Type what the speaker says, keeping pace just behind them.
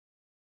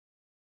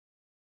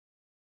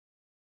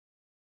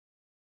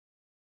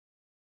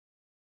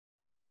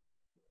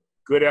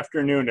Good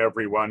afternoon,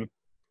 everyone,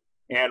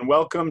 and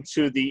welcome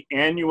to the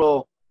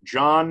annual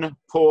John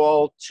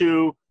Paul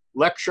II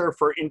Lecture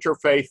for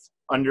Interfaith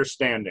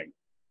Understanding.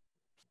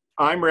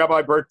 I'm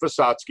Rabbi Bert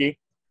Visotsky.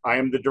 I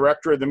am the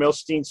director of the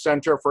Milstein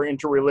Center for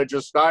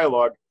Interreligious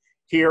Dialogue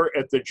here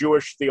at the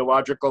Jewish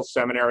Theological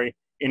Seminary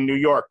in New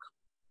York.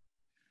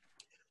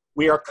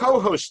 We are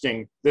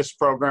co-hosting this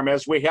program,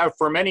 as we have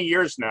for many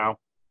years now,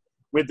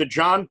 with the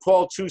John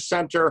Paul II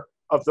Center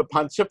of the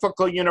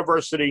Pontifical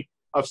University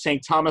of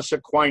St. Thomas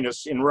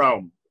Aquinas in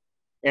Rome.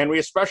 And we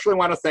especially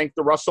want to thank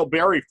the Russell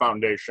Berry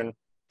Foundation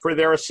for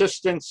their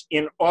assistance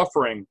in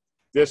offering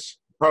this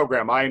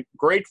program. I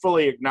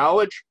gratefully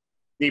acknowledge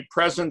the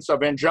presence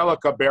of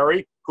Angelica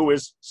Berry, who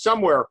is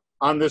somewhere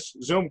on this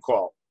Zoom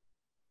call.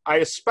 I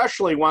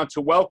especially want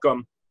to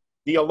welcome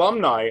the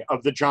alumni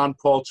of the John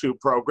Paul II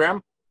program,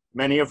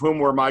 many of whom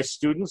were my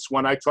students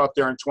when I taught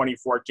there in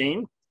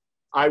 2014.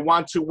 I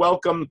want to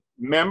welcome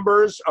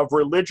members of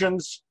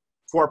Religions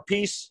for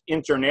Peace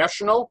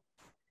International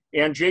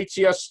and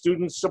JTS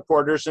student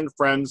supporters and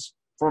friends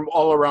from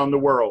all around the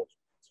world.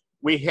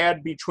 We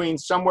had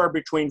somewhere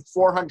between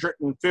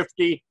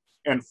 450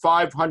 and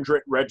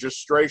 500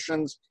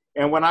 registrations.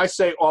 And when I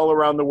say all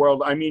around the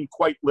world, I mean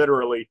quite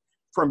literally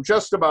from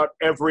just about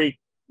every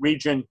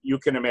region you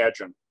can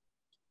imagine.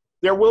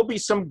 There will be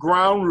some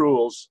ground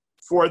rules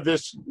for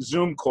this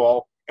Zoom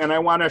call, and I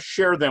want to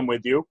share them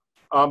with you.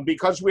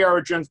 Because we are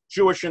a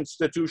Jewish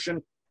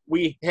institution,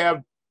 we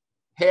have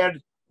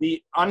had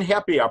the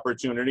unhappy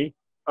opportunity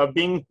of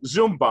being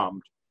Zoom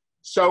bombed.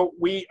 So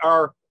we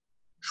are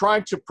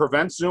trying to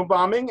prevent Zoom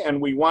bombing, and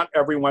we want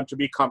everyone to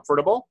be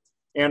comfortable.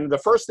 And the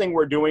first thing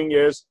we're doing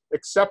is,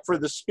 except for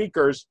the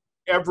speakers,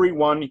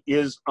 everyone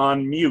is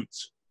on mute.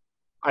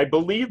 I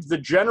believe the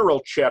general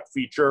chat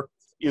feature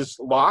is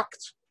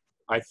locked,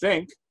 I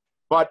think.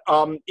 But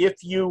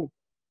if you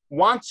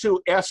want to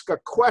ask a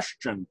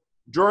question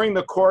during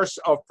the course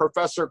of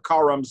Professor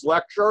Karam's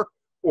lecture,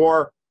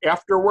 or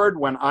afterward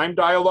when I'm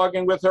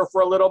dialoguing with her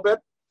for a little bit,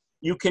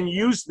 you can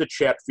use the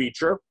chat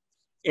feature.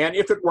 And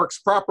if it works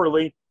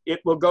properly, it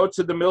will go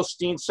to the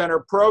Milstein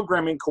Center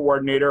Programming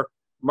Coordinator,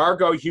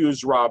 Margot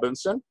Hughes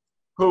Robinson,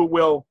 who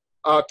will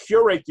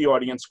curate the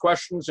audience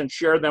questions and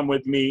share them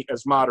with me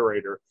as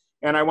moderator.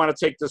 And I want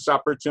to take this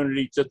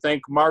opportunity to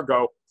thank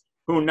Margot,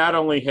 who not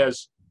only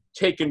has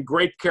taken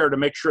great care to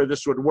make sure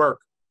this would work,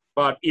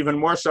 but even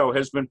more so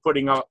has been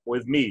putting up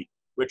with me,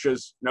 which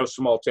is no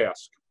small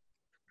task.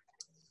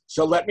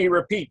 So let me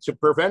repeat, to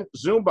prevent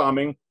Zoom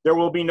bombing, there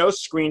will be no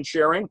screen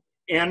sharing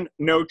and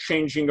no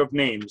changing of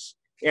names.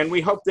 And we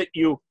hope that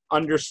you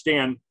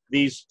understand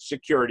these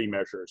security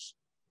measures.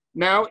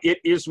 Now it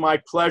is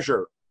my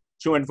pleasure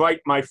to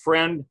invite my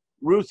friend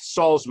Ruth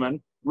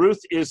Salzman.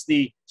 Ruth is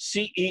the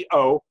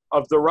CEO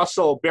of the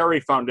Russell Berry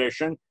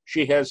Foundation.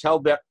 She has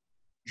held that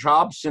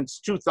job since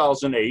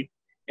 2008.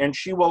 And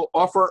she will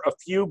offer a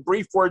few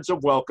brief words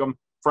of welcome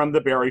from the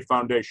Berry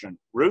Foundation.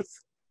 Ruth?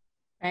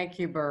 Thank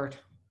you, Bert.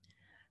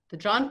 The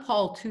John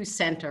Paul II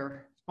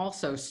Center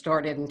also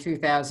started in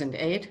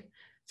 2008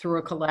 through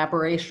a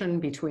collaboration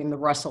between the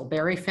Russell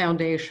Berry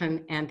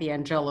Foundation and the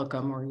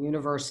Angelicum, or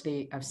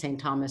University of St.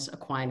 Thomas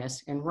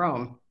Aquinas in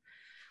Rome.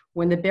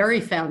 When the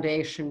Berry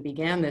Foundation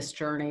began this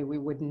journey, we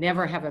would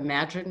never have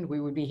imagined we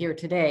would be here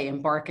today,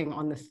 embarking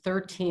on the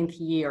 13th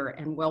year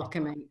and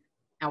welcoming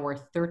our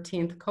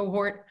 13th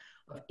cohort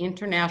of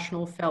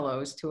international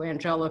fellows to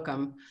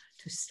Angelicum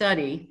to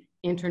study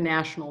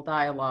international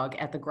dialogue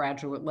at the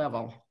graduate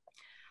level.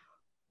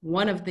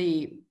 One of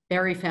the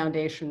Berry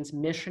Foundation's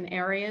mission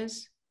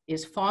areas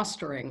is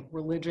fostering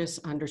religious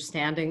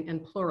understanding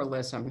and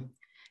pluralism.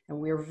 And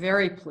we are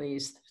very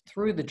pleased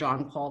through the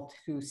John Paul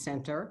II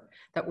Center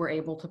that we're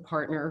able to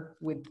partner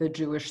with the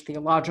Jewish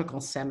Theological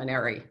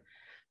Seminary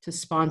to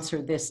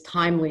sponsor this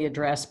timely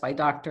address by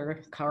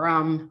Dr.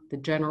 Karam, the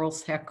General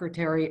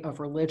Secretary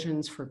of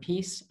Religions for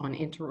Peace on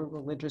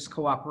Interreligious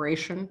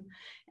Cooperation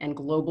and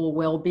Global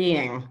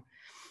Well-Being.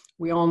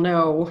 We all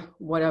know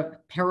what a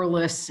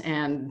perilous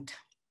and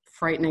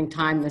frightening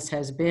time this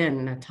has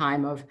been, a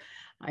time of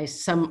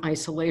some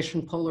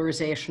isolation,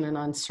 polarization, and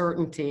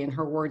uncertainty, and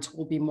her words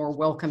will be more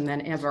welcome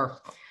than ever.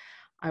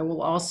 I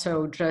will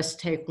also just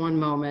take one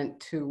moment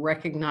to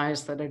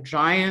recognize that a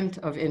giant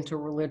of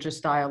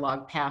interreligious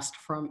dialogue passed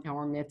from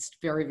our midst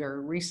very, very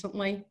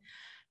recently,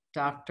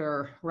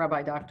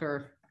 Rabbi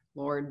Dr.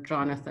 Lord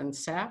Jonathan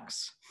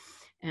Sacks.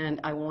 And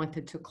I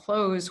wanted to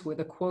close with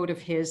a quote of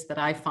his that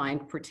I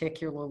find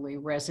particularly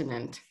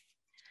resonant.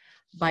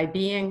 "By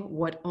being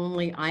what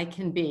only I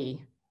can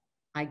be,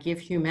 I give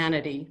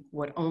humanity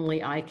what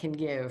only I can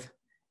give.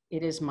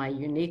 It is my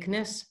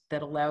uniqueness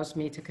that allows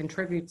me to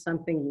contribute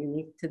something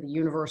unique to the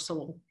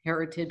universal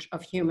heritage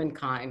of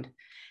humankind."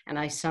 And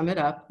I sum it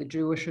up, the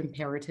Jewish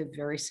imperative,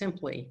 very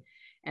simply.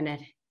 And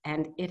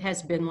it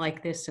has been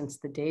like this since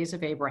the days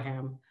of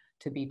Abraham,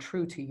 to be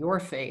true to your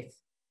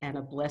faith and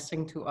a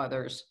blessing to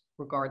others,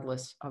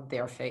 regardless of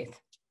their faith.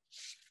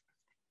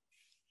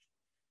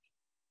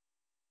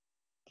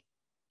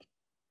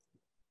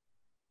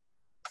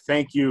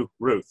 Thank you,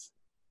 Ruth.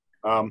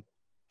 I'm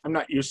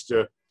not used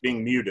to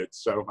being muted.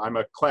 So I'm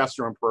a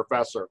classroom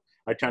professor.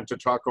 I tend to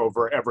talk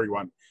over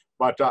everyone.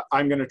 But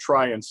I'm going to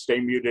try and stay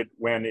muted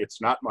when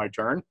it's not my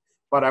turn.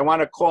 But I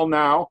want to call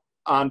now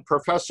on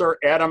Professor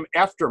Adam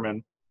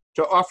Afterman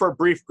to offer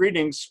brief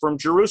greetings from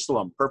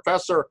Jerusalem.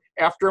 Professor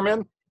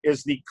Afterman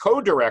is the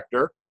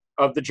co-director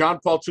of the John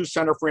Paul II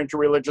Center for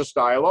Interreligious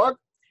Dialogue,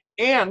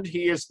 and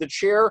he is the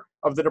chair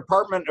of the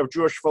Department of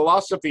Jewish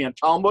Philosophy and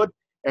Talmud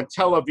at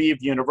Tel Aviv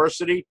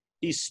University.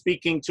 He's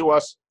speaking to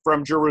us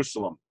from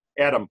Jerusalem.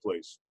 Adam,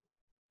 please.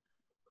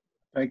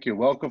 Thank you.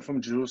 Welcome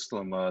from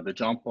Jerusalem. The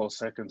John Paul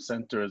II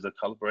Center is a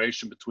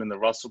collaboration between the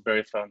Russell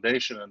Berry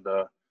Foundation and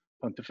the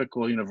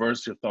Pontifical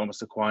University of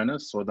Thomas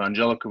Aquinas, or the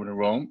Angelicum in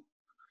Rome.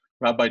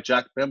 Rabbi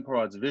Jack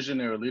Bemperod's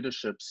visionary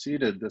leadership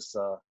seeded this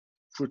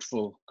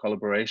fruitful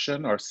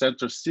collaboration. Our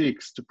center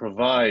seeks to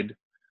provide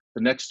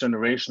the next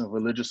generation of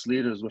religious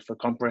leaders with a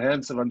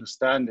comprehensive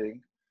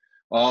understanding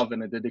of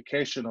and a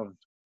dedication of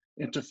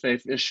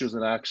interfaith issues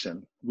and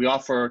action. We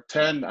offer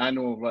 10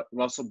 annual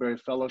Russell Berry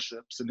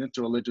Fellowships in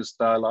Interreligious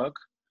Dialogue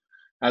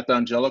at the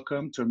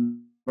Angelicum to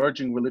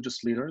emerging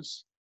religious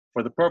leaders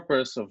for the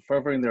purpose of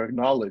furthering their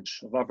knowledge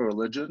of other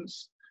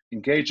religions,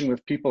 engaging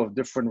with people of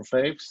different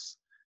faiths,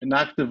 and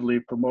actively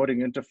promoting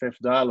interfaith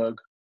dialogue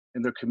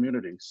in their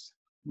communities.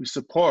 We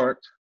support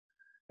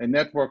a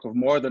network of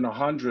more than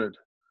 100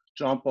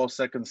 John Paul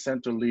II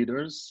Center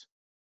leaders,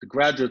 the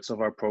graduates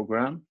of our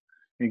program,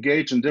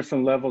 engage in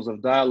different levels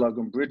of dialogue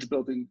and bridge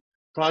building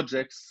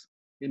projects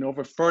in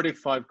over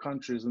 35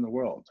 countries in the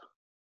world.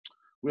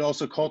 We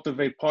also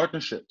cultivate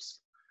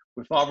partnerships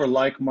with other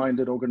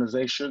like-minded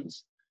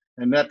organizations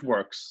and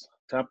networks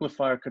to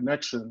amplify our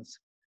connections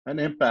and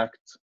impact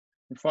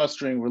in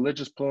fostering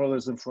religious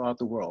pluralism throughout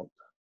the world.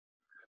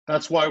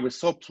 That's why we're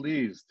so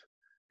pleased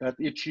that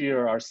each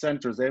year our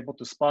center is able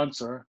to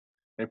sponsor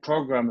a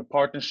program in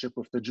partnership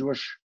with the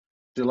Jewish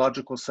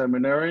Theological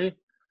Seminary,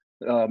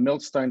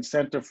 Milstein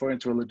Center for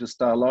Interreligious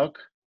Dialogue,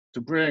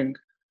 to bring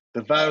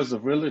the values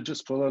of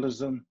religious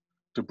pluralism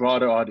to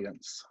broader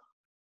audience.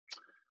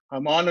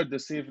 I'm honored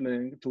this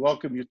evening to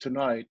welcome you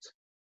tonight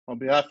on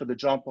behalf of the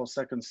John Paul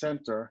II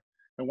Center.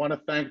 I want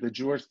to thank the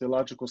Jewish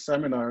Theological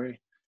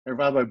Seminary and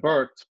Rabbi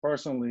Bert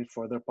personally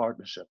for their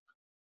partnership.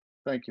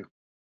 Thank you.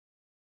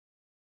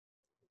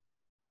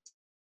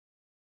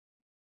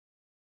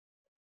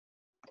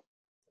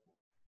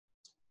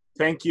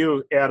 Thank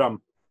you,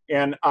 Adam.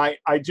 And I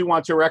do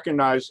want to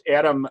recognize,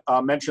 Adam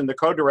mentioned the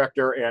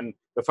co-director and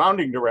the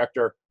founding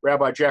director,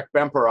 Rabbi Jack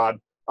Bemperod.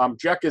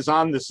 Jack is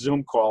on this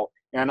Zoom call,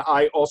 and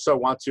I also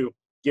want to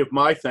give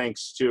my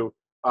thanks to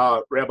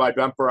Rabbi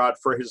Bemperod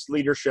for his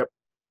leadership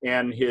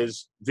and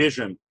his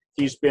vision.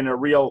 He's been a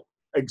real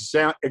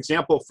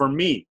example for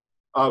me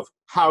of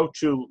how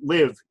to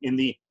live in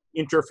the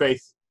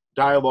interfaith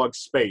dialogue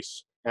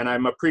space, and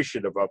I'm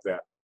appreciative of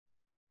that.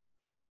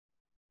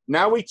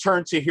 Now we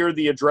turn to hear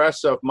the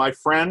address of my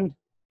friend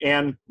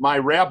and my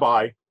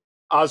rabbi,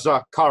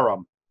 Azza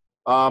Karam.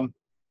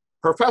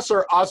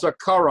 Professor Azza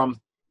Karam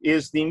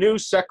is the new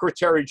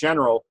Secretary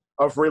General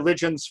of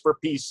Religions for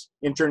Peace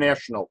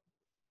International.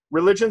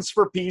 Religions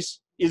for Peace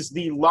is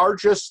the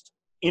largest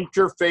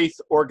interfaith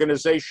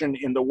organization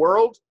in the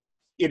world.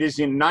 It is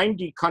in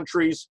 90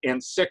 countries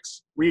and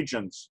 6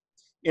 regions.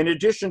 In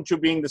addition to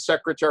being the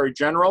Secretary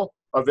General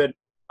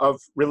of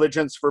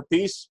Religions for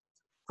Peace,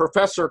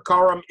 Professor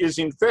Karam is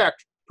in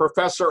fact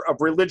Professor of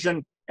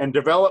Religion and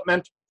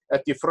Development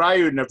at the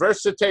Vrije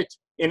Universiteit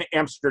in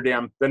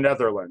Amsterdam, the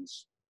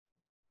Netherlands.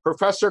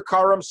 Professor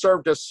Karam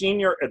served as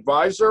Senior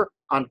Advisor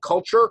on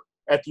Culture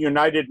at the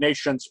United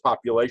Nations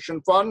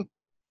Population Fund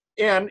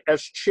and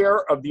as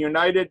Chair of the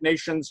United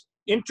Nations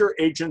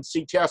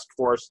Interagency Task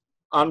Force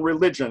on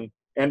Religion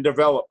and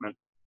Development.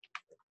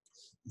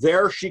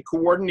 There, she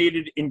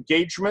coordinated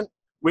engagement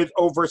with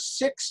over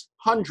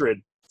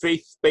 600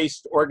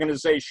 faith-based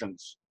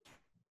organizations.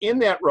 In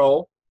that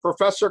role,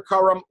 Professor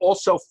Karam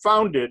also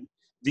founded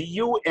the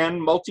UN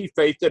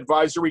Multifaith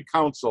Advisory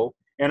Council,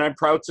 and I'm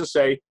proud to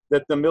say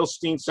that the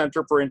Milstein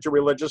Center for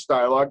Interreligious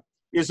Dialogue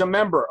is a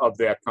member of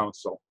that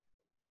council.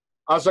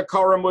 Azza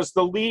Karam was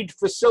the lead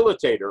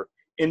facilitator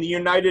in the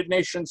United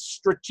Nations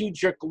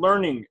Strategic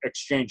Learning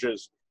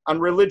Exchanges on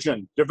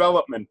religion,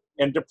 development,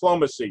 and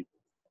diplomacy,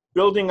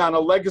 building on a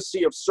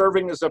legacy of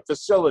serving as a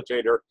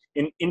facilitator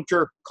in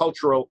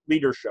intercultural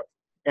leadership.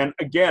 And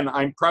again,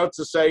 I'm proud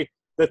to say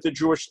that the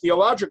Jewish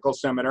Theological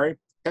Seminary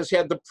has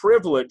had the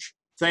privilege,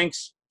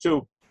 thanks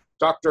to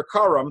Dr.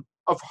 Karam,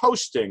 of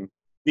hosting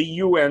the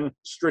UN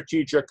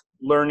Strategic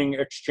Learning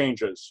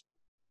Exchanges.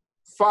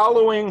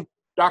 Following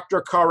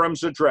Dr.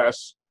 Karam's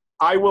address,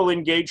 I will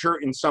engage her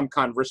in some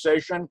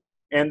conversation,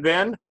 and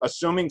then,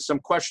 assuming some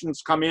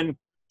questions come in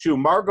to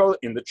Margot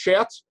in the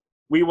chat,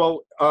 we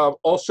will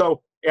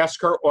also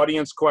ask her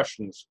audience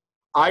questions.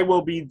 I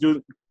will be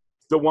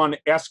the one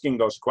asking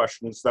those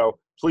questions, though.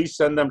 Please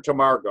send them to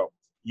Margot.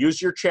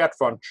 Use your chat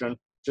function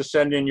to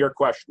send in your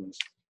questions.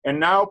 And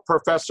now,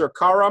 Professor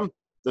Karam,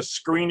 the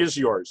screen is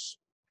yours.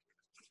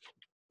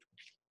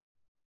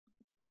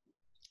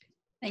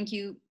 Thank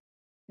you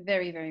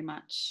very, very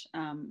much,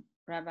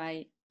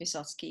 Rabbi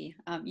Vysotsky.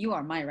 You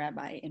are my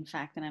rabbi, in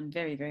fact, and I'm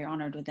very, very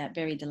honored with that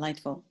very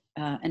delightful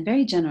and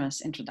very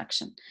generous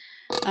introduction.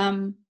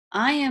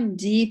 I am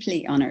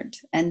deeply honored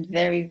and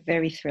very,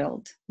 very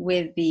thrilled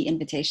with the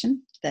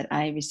invitation that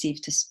I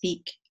received to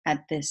speak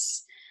at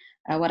this,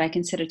 what I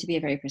consider to be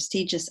a very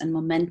prestigious and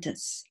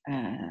momentous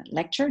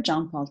lecture,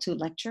 John Paul II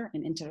lecture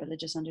in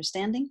Interreligious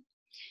Understanding.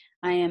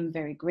 I am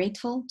very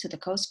grateful to the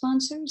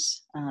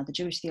co-sponsors, the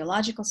Jewish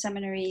Theological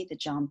Seminary, the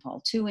John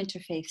Paul II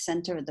Interfaith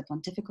Center at the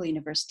Pontifical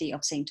University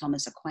of St.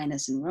 Thomas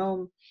Aquinas in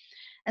Rome,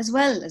 as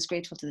well as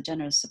grateful to the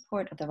generous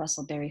support of the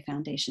Russell Berry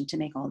Foundation to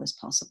make all this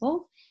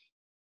possible.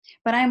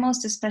 But I am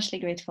most especially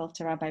grateful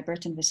to Rabbi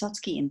Burton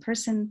Vysotsky in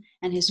person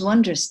and his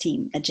wondrous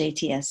team at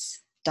JTS,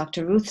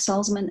 Dr. Ruth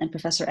Salzman and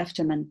Professor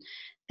Efterman.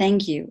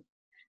 Thank you.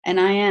 And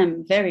I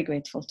am very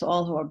grateful to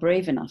all who are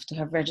brave enough to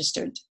have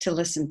registered to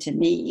listen to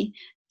me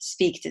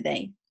speak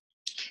today.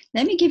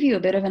 Let me give you a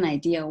bit of an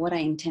idea of what I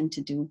intend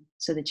to do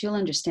so that you'll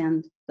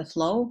understand the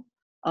flow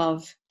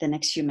of the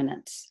next few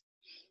minutes.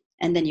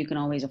 And then you can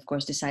always, of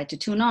course, decide to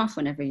tune off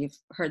whenever you've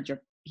heard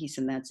your piece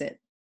and that's it.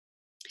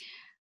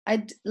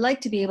 I'd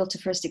like to be able to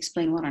first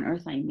explain what on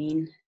earth I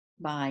mean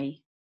by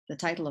the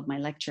title of my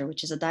lecture,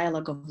 which is a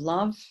dialogue of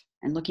love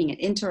and looking at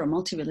inter or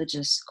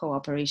multi-religious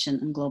cooperation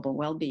and global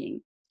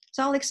well-being.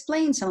 So I'll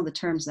explain some of the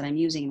terms that I'm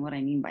using and what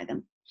I mean by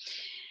them.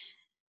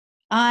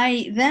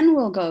 I then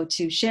will go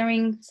to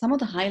sharing some of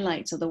the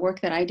highlights of the work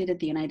that I did at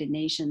the United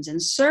Nations in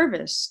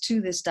service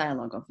to this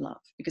dialogue of love,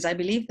 because I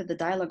believe that the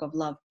dialogue of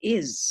love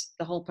is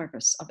the whole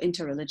purpose of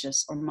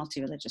interreligious or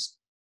multi-religious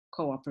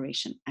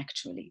cooperation,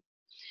 actually,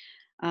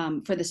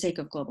 for the sake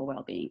of global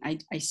well-being.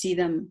 I see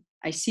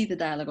the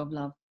dialogue of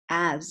love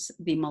as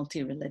the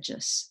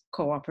multi-religious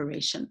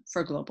cooperation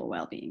for global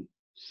well-being.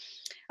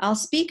 I'll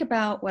speak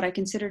about what I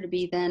consider to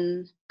be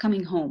then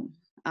coming home.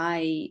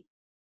 I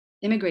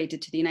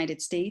immigrated to the United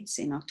States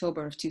in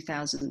October of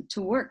 2000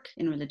 to work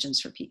in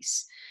Religions for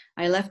Peace.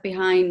 I left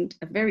behind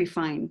a very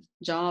fine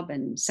job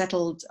and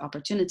settled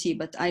opportunity,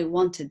 but I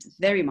wanted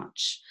very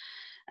much,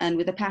 and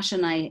with a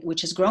passion which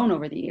has grown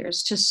over the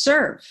years, to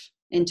serve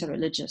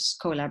interreligious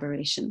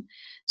collaboration.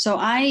 So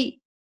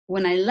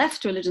when I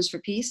left Religions for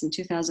Peace in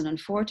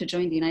 2004 to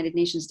join the United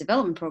Nations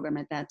Development Program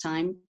at that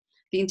time,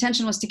 the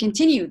intention was to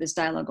continue this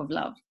dialogue of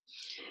love.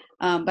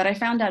 But I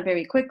found out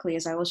very quickly,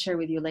 as I will share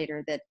with you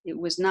later, that it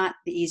was not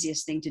the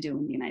easiest thing to do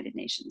in the United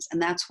Nations.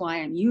 And that's why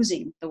I'm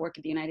using the work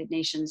of the United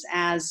Nations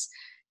as,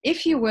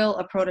 if you will,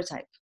 a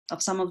prototype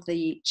of some of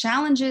the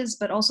challenges,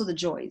 but also the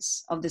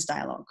joys of this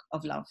dialogue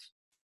of love.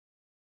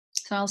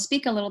 So I'll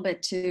speak a little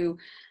bit to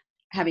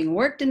having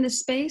worked in this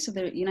space of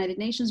the United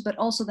Nations, but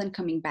also then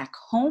coming back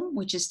home,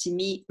 which is to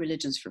me,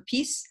 Religions for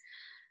Peace.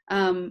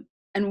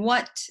 And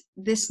what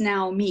this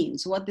now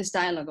means, what this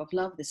dialogue of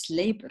love, this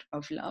labor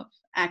of love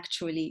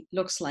actually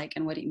looks like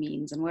and what it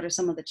means, and what are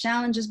some of the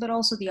challenges, but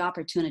also the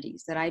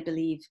opportunities that I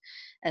believe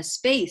a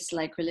space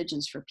like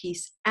Religions for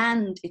Peace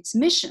and its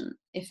mission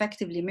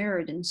effectively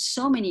mirrored in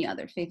so many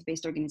other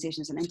faith-based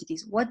organizations and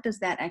entities. What does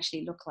that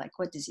actually look like?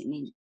 What does it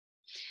mean?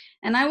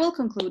 And I will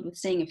conclude with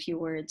saying a few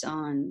words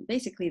on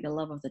basically the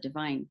love of the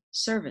divine,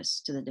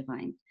 service to the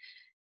divine,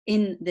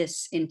 in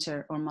this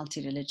inter or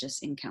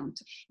multi-religious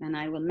encounter. And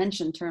I will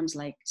mention terms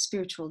like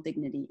spiritual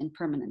dignity and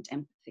permanent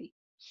empathy.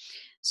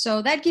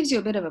 So that gives you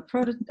a bit of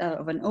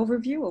an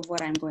overview of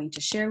what I'm going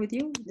to share with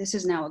you. This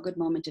is now a good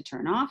moment to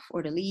turn off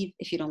or to leave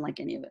if you don't like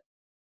any of it.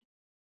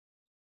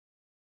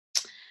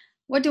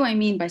 What do I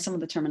mean by some of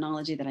the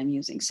terminology that I'm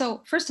using?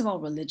 So first of all,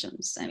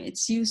 religions. I mean,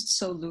 it's used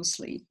so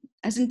loosely.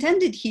 As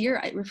intended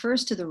here, it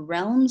refers to the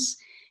realms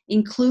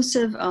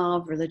inclusive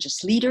of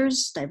religious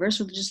leaders, diverse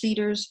religious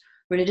leaders,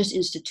 religious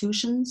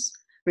institutions,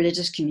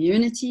 religious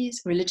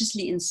communities,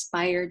 religiously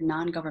inspired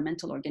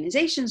non-governmental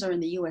organizations, or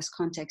in the US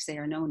context, they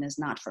are known as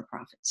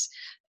not-for-profits.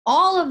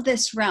 All of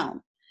this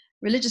realm,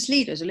 religious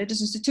leaders, religious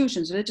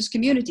institutions, religious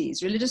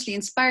communities, religiously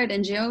inspired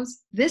NGOs,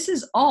 this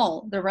is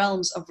all the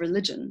realms of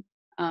religion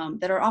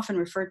that are often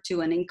referred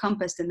to and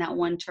encompassed in that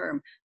one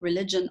term,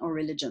 religion or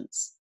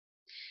religions.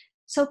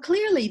 So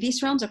clearly,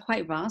 these realms are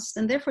quite vast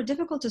and therefore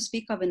difficult to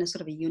speak of in a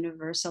sort of a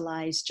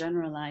universalized,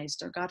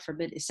 generalized, or God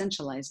forbid,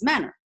 essentialized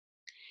manner.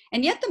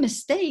 And yet the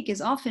mistake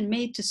is often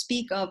made to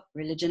speak of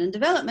religion and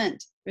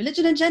development,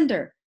 religion and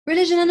gender,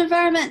 religion and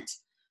environment,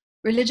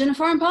 religion and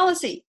foreign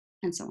policy,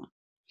 and so on.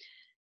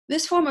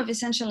 This form of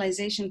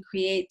essentialization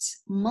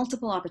creates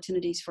multiple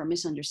opportunities for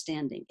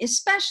misunderstanding,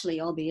 especially,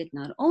 albeit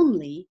not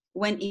only,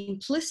 when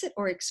implicit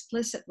or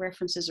explicit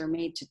references are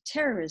made to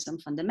terrorism,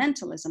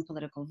 fundamentalism,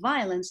 political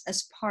violence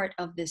as part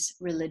of this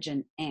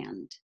religion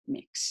and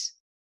mix.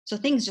 So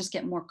things just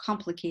get more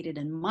complicated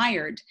and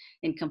mired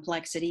in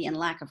complexity and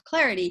lack of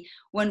clarity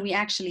when we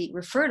actually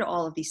refer to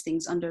all of these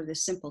things under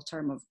this simple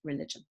term of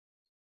religion.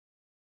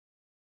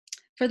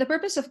 For the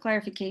purpose of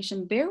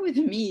clarification, bear with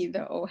me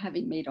though,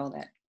 having made all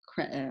that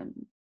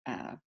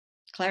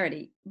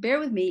clarity, bear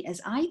with me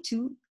as I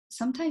too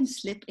sometimes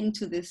slip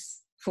into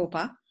this faux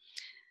pas.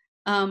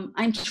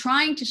 I'm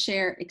trying to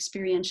share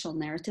experiential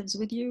narratives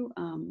with you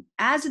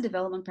as a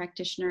development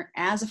practitioner,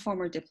 as a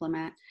former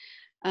diplomat.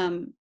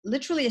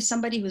 literally as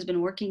somebody who's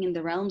been working in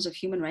the realms of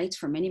human rights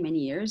for many, many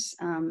years,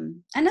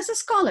 and as a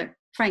scholar,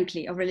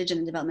 frankly, of religion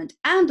and development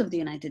and of the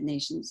United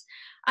Nations,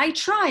 I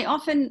try,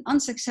 often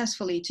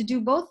unsuccessfully, to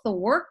do both the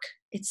work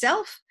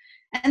itself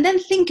and then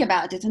think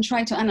about it and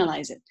try to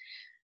analyze it.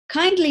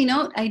 Kindly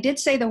note, I did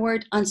say the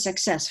word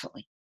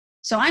unsuccessfully.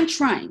 So I'm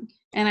trying,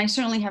 and I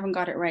certainly haven't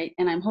got it right,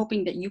 and I'm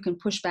hoping that you can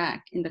push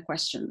back in the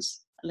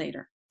questions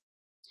later.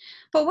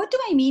 But what do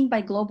I mean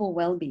by global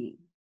well-being?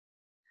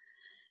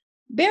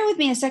 Bear with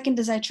me a second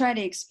as I try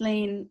to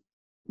explain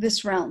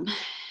this realm.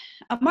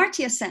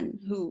 Amartya Sen,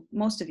 who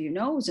most of you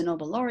know is a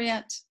Nobel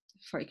laureate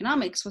for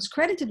economics, was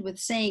credited with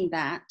saying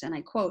that, and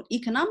I quote,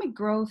 "Economic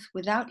growth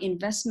without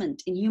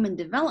investment in human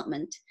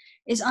development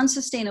is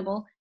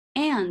unsustainable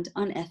and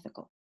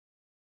unethical."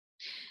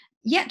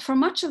 Yet for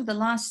much of the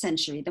last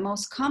century, the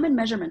most common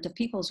measurement of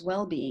people's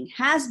well-being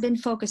has been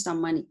focused on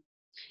money,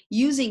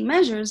 using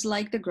measures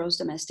like the gross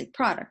domestic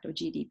product, or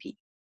GDP.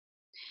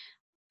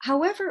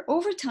 However,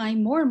 over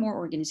time, more and more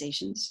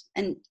organizations,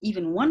 and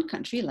even one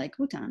country like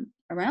Bhutan,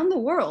 around the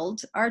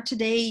world are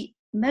today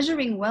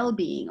measuring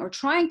well-being or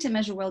trying to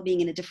measure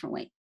well-being in a different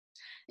way.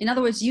 In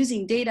other words,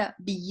 using data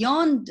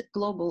beyond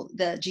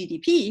the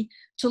GDP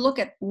to look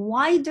at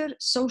wider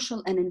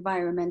social and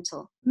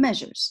environmental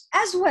measures,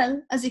 as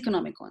well as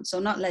economic ones. So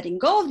not letting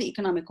go of the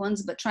economic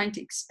ones, but trying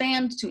to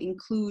expand to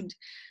include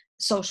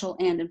social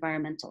and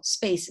environmental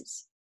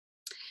spaces.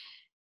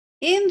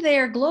 In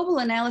their Global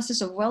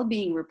Analysis of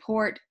Wellbeing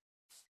report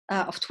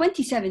of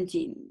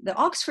 2017, the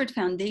Oxford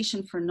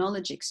Foundation for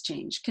Knowledge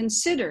Exchange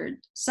considered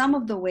some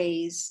of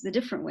the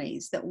different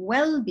ways that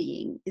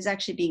well-being is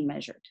actually being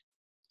measured.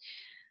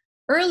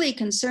 Early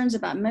concerns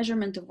about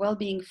measurement of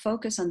well-being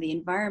focus on the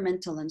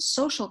environmental and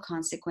social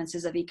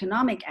consequences of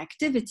economic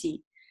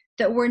activity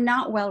that were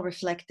not well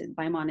reflected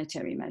by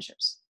monetary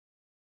measures.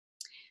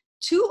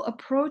 Two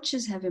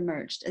approaches have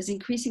emerged as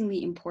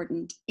increasingly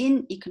important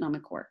in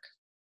economic work.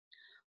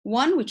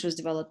 One, which was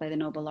developed by the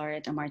Nobel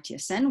laureate Amartya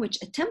Sen,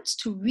 which attempts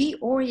to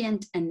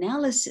reorient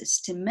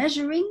analysis to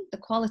measuring the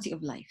quality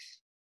of life.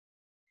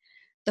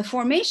 The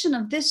formation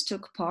of this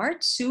took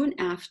part soon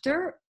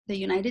after the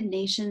United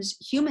Nations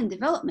Human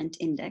Development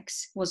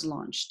Index was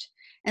launched,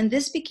 and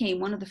this became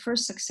one of the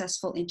first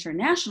successful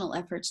international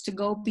efforts to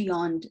go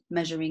beyond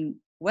measuring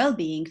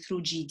well-being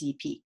through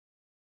GDP,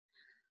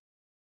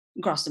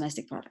 gross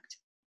domestic product.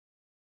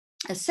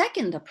 A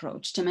second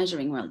approach to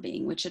measuring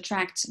well-being, which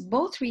attracts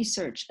both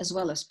research as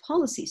well as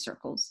policy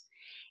circles,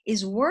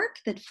 is work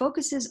that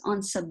focuses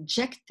on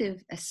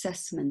subjective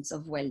assessments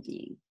of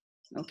well-being.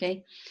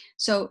 Okay,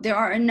 so there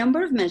are a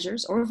number of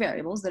measures or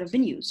variables that have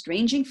been used,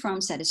 ranging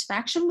from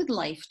satisfaction with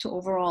life to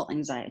overall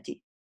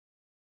anxiety.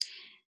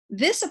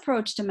 This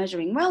approach to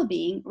measuring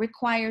well-being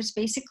requires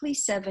basically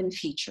 7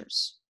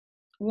 features.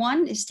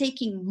 One is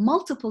taking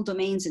multiple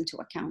domains into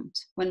account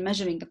when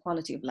measuring the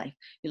quality of life.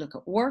 You look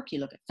at work, you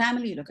look at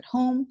family, you look at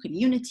home,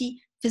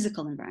 community,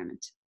 physical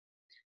environment.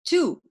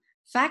 2,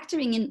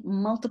 factoring in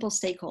multiple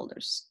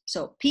stakeholders.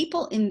 So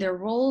people in their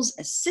roles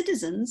as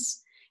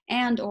citizens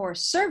and or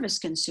service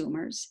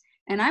consumers.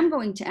 And I'm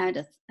going to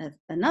add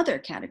another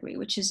category,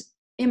 which is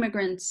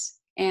immigrants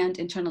and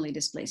internally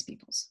displaced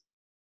peoples.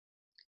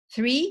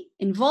 3,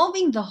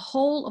 involving the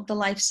whole of the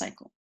life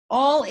cycle,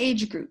 all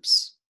age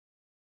groups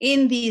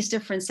in these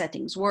different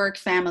settings: work,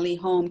 family,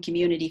 home,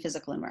 community,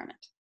 physical environment.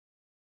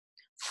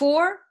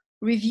 4,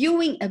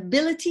 reviewing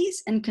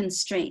abilities and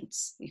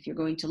constraints. If you're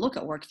going to look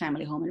at work,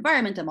 family, home,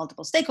 environment, and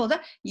multiple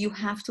stakeholder, you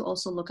have to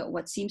also look at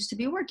what seems to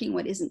be working,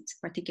 what isn't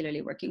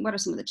particularly working, what are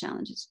some of the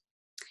challenges.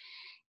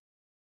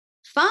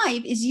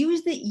 5 is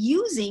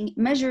using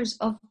measures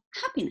of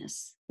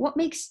happiness. What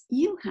makes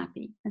you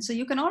happy? And so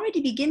you can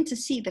already begin to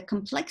see the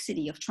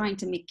complexity of trying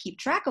to keep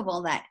track of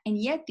all that, and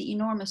yet the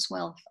enormous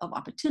wealth of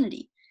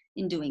opportunity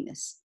in doing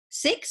this.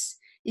 6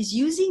 is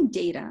using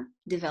data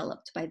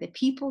developed by the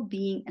people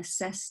being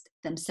assessed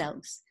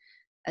themselves,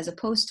 as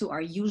opposed to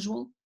our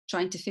usual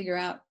trying to figure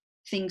out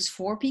things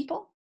for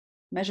people,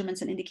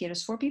 measurements and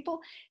indicators for people.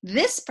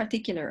 This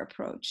particular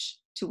approach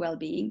to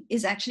well-being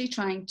is actually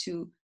trying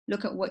to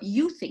look at what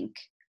you think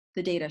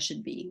the data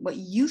should be, what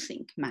you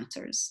think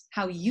matters,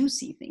 how you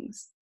see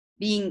things,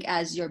 being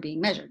as you're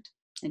being measured,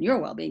 and your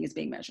well-being is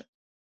being measured.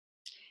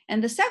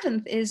 And the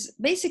 7th is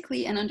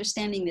basically an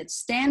understanding that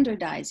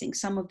standardizing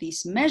some of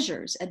these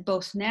measures at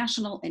both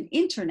national and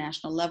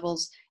international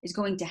levels is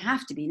going to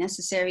have to be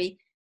necessary,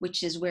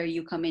 which is where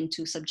you come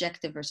into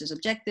subjective versus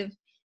objective.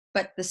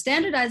 But the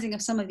standardizing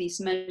of some of these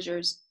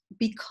measures,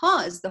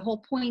 because the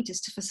whole point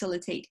is to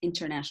facilitate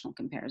international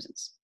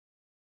comparisons.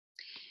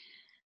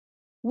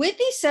 With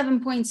these 7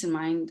 points in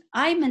mind,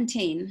 I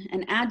maintain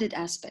an added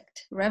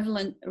aspect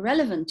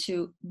relevant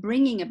to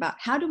bringing about,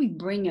 how do we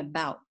bring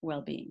about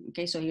well-being?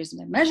 Okay, so here's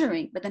the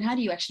measuring, but then how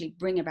do you actually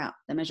bring about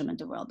the measurement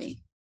of well-being?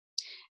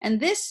 And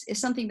this is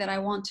something that I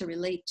want to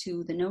relate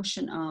to the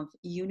notion of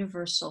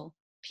universal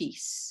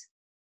peace.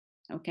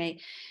 Okay,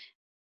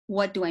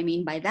 what do I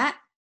mean by that?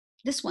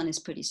 This one is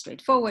pretty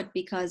straightforward,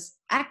 because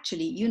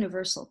actually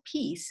universal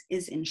peace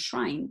is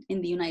enshrined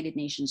in the United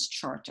Nations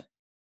Charter.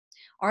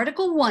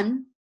 Article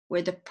 1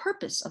 where the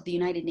purpose of the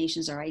United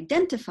Nations are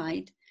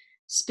identified,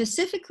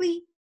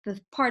 specifically the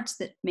parts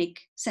that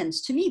make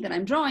sense to me that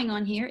I'm drawing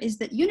on here is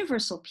that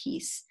universal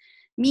peace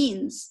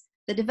means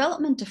the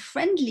development of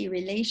friendly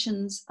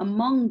relations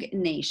among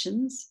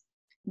nations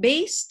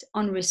based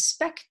on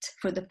respect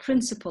for the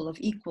principle of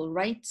equal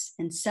rights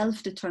and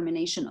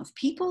self-determination of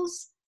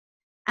peoples,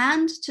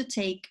 and to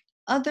take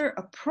other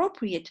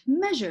appropriate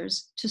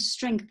measures to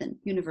strengthen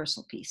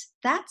universal peace.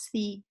 That's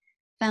the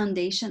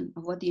foundation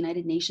of what the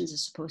United Nations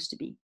is supposed to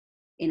be.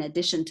 In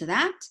addition to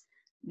that,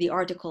 the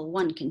Article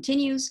 1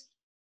 continues,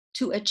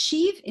 to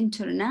achieve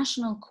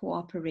international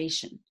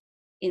cooperation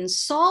in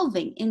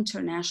solving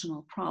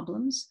international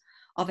problems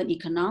of an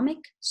economic,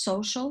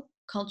 social,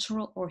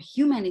 cultural, or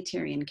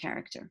humanitarian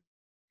character,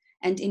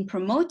 and in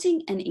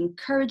promoting and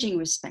encouraging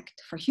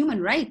respect for human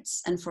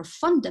rights and for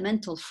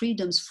fundamental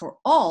freedoms for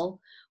all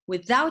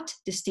without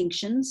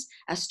distinctions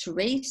as to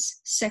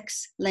race,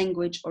 sex,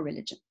 language, or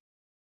religion.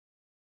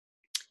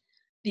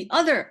 The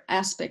other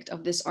aspect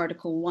of this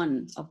Article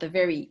 1 of the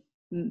very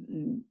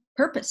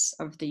purpose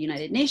of the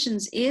United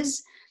Nations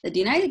is that the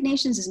United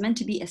Nations is meant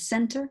to be a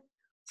center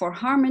for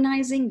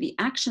harmonizing the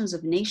actions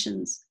of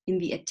nations in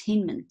the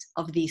attainment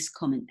of these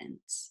common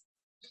ends.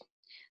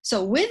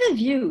 So with a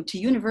view to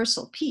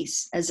universal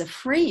peace as a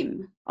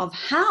frame of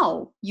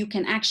how you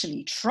can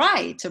actually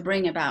try to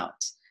bring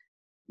about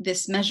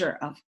this measure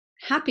of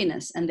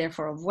happiness and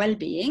therefore of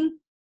well-being,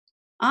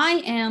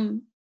 I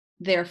am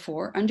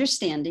therefore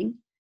understanding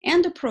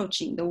and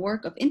approaching the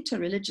work of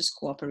interreligious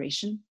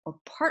cooperation or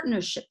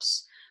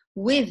partnerships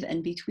with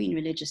and between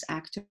religious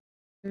actors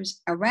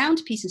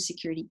around peace and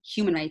security,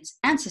 human rights,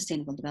 and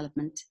sustainable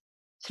development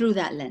through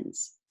that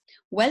lens.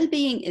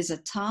 Well-being is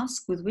a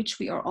task with which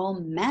we are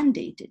all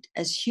mandated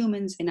as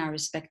humans in our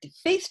respective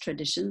faith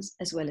traditions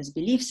as well as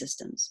belief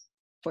systems,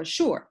 for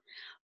sure.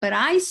 But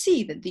I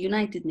see that the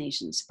United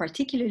Nations,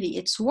 particularly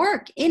its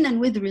work in and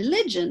with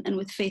religion and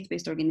with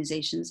faith-based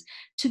organizations,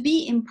 to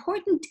be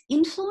important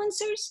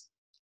influencers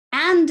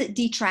and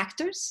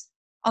detractors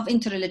of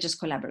interreligious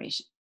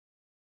collaboration.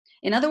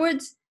 In other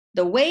words,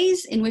 the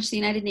ways in which the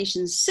United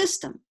Nations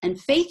system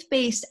and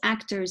faith-based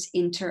actors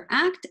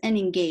interact and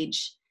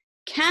engage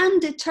can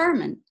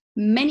determine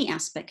many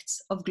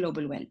aspects of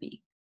global well-being.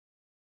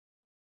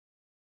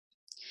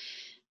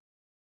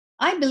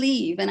 I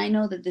believe, and I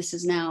know that this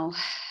is now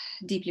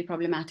deeply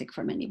problematic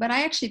for many, but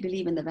I actually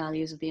believe in the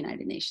values of the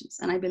United Nations,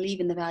 and I believe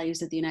in the values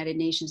that the United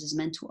Nations is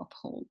meant to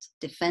uphold,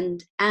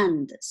 defend,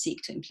 and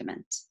seek to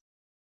implement.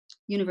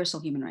 Universal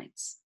human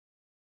rights.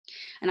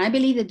 And I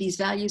believe that these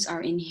values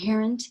are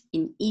inherent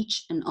in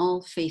each and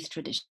all faith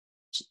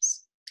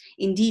traditions.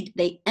 Indeed,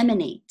 they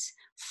emanate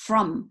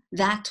from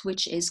that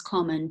which is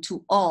common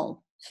to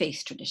all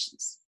faith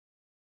traditions.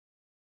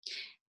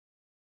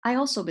 I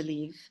also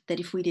believe that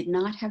if we did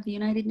not have the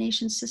United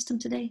Nations system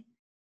today,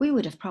 we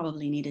would have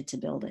probably needed to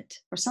build it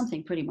or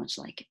something pretty much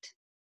like it.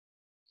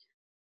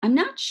 I'm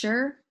not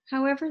sure,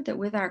 however, that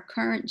with our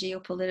current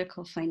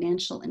geopolitical,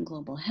 financial, and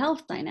global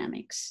health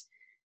dynamics,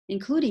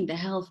 including the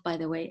health, by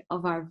the way,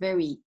 of our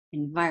very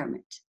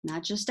environment,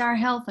 not just our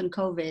health and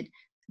COVID,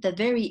 the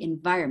very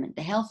environment,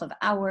 the health of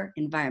our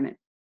environment.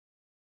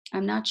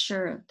 I'm not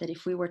sure that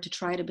if we were to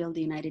try to build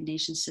the United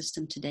Nations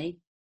system today,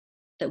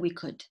 that we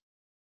could.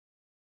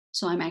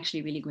 So I'm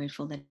actually really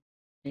grateful that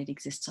it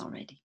exists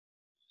already.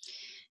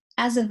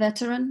 As a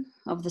veteran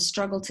of the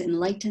struggle to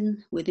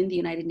enlighten within the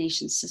United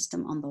Nations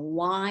system on the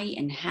why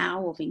and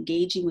how of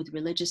engaging with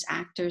religious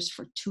actors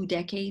for 2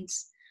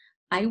 decades,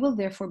 I will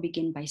therefore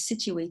begin by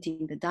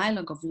situating the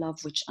dialogue of love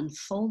which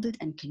unfolded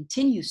and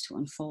continues to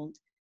unfold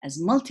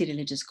as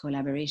multi-religious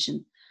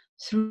collaboration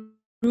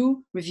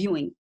through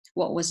reviewing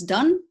what was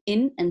done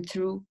in and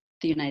through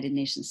the United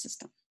Nations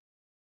system.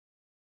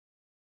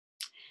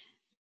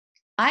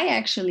 I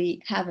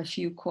actually have a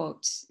few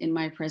quotes in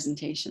my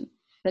presentation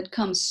that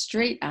come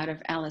straight out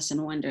of Alice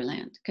in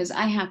Wonderland, because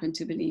I happen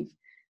to believe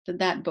that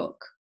that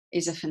book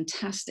is a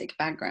fantastic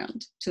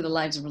background to the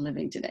lives we're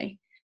living today.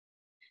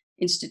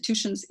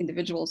 Institutions,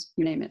 individuals,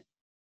 you name it.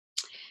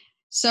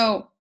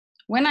 So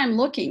when I'm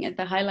looking at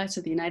the highlights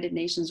of the United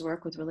Nations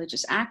work with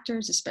religious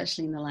actors,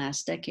 especially in the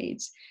last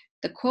decades,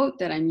 the quote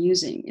that I'm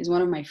using is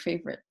one of my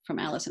favorite from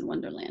Alice in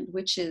Wonderland,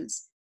 which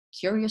is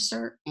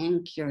curiouser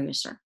and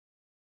curiouser.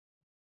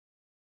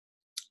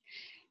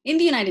 In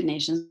the United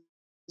Nations,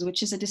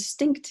 which is a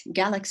distinct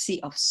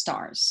galaxy of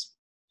stars,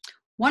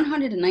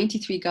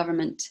 193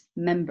 government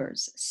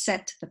members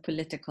set the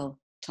political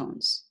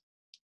tones.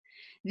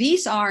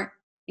 These are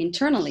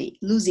internally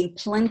losing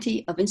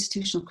plenty of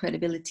institutional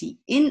credibility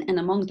in and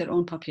among their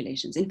own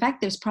populations. In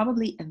fact, there's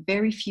probably a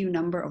very few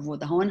number of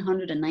the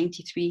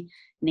 193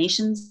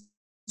 nations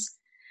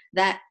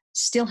that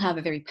still have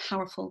a very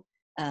powerful,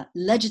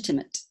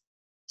 legitimate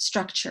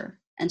structure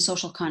and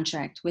social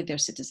contract with their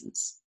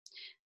citizens.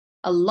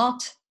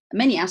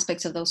 Many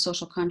aspects of those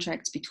social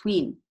contracts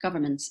between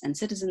governments and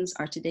citizens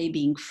are today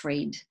being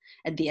frayed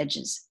at the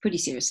edges pretty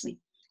seriously.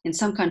 In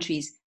some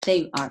countries,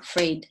 they are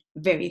frayed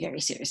very,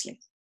 very seriously.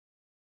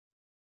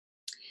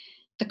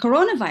 The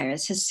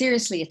coronavirus has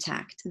seriously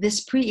attacked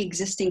this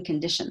pre-existing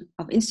condition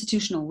of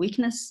institutional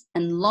weakness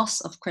and loss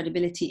of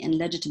credibility and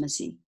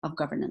legitimacy of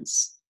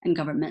governance and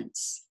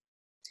governments.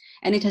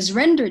 And it has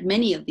rendered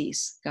many of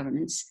these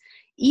governments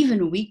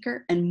even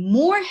weaker and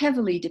more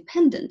heavily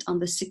dependent on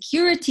the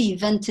security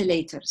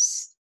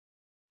ventilators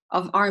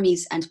of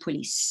armies and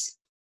police.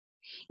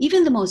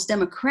 Even the most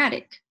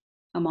democratic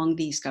among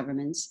these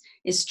governments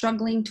is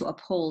struggling to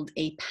uphold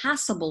a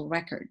passable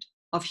record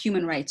of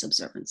human rights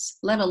observance,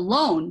 let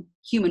alone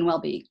human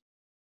well-being.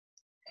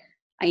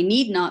 I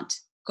need not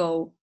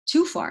go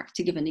too far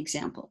to give an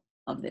example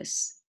of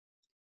this.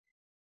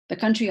 The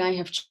country I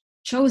have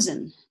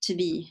chosen to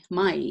be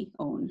my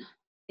own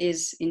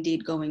is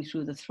indeed going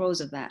through the throes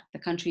of that. The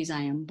countries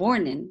I am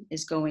born in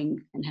is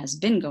going and has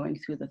been going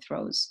through the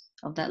throes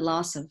of that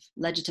loss of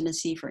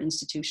legitimacy for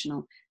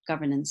institutional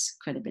governance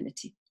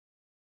credibility.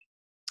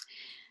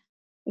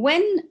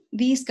 When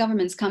these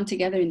governments come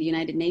together in the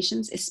United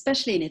Nations,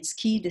 especially in its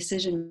key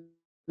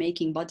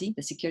decision-making body,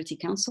 the Security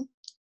Council,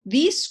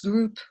 this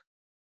group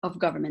of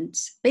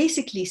governments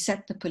basically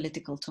set the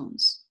political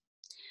tones,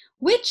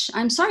 which,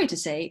 I'm sorry to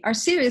say, are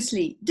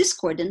seriously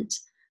discordant,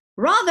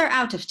 rather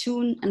out of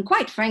tune, and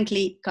quite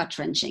frankly,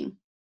 gut-wrenching.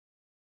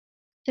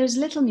 There's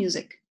little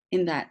music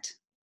in that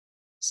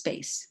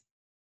space.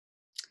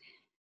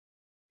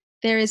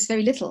 There is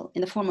very little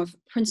in the form of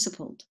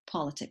principled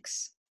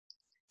politics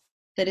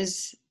that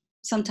is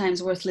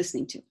sometimes worth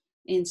listening to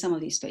in some of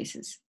these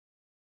spaces.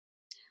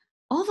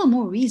 All the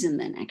more reason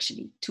then,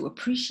 actually, to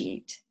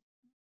appreciate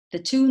the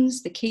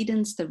tunes, the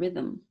cadence, the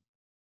rhythm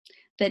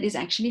that is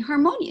actually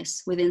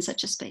harmonious within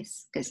such a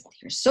space, because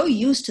you're so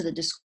used to the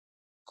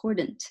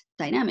discordant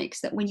dynamics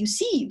that when you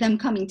see them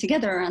coming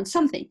together around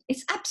something,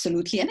 it's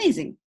absolutely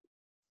amazing.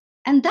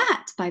 And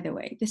that, by the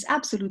way, this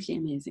absolutely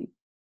amazing,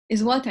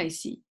 is what I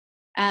see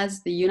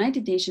as the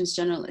United Nations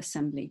General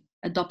Assembly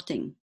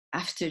adopting,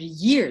 after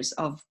years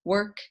of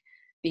work,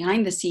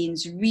 behind the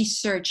scenes,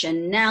 research,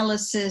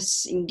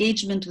 analysis,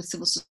 engagement with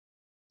civil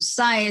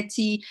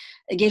society,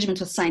 engagement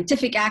with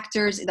scientific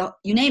actors,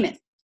 you name it.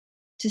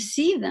 To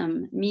see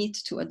them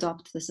meet to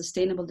adopt the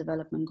Sustainable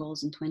Development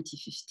Goals in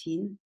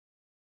 2015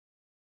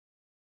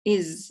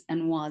 is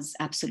and was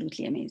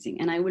absolutely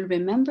amazing. And I will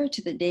remember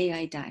to the day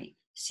I die,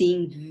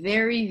 seeing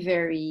very,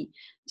 very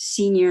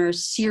senior,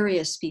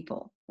 serious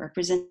people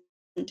represent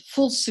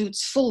full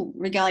suits, full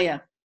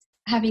regalia,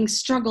 having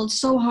struggled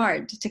so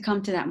hard to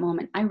come to that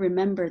moment. I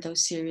remember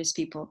those serious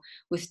people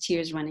with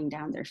tears running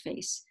down their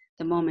face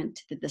the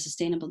moment that the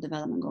Sustainable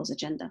Development Goals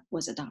agenda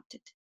was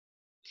adopted.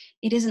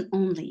 It isn't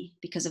only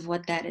because of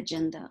what that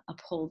agenda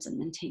upholds and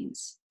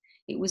maintains.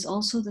 It was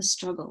also the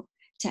struggle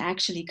to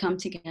actually come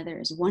together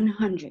as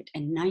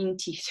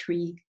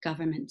 193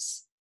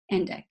 governments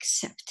and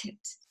accept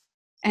it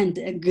and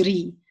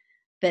agree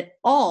that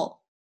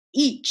all,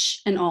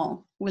 each and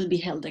all, will be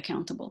held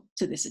accountable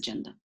to this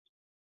agenda.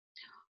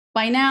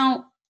 By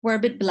now, we're a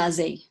bit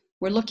blasé.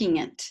 We're looking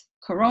at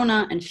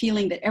Corona and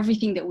feeling that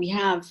everything that we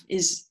have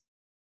is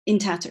in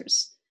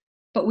tatters.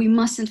 But we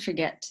mustn't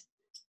forget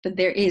that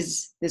there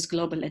is this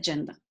global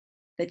agenda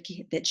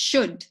that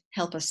should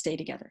help us stay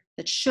together,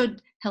 that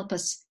should help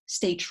us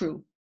stay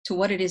true to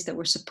what it is that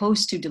we're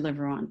supposed to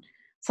deliver on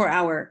for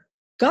our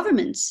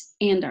governments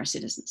and our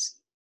citizens.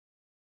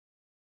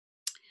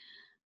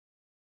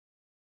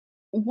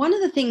 One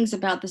of the things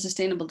about the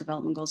Sustainable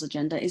Development Goals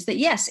agenda is that,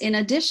 yes, in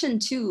addition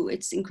to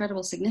its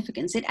incredible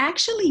significance, it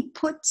actually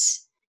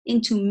puts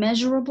into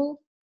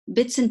measurable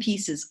bits and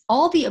pieces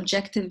all the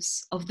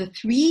objectives of the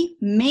three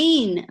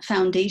main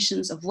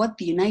foundations of what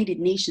the United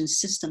Nations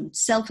system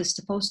itself is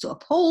supposed to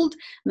uphold,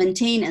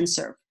 maintain, and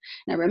serve.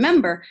 Now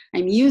remember,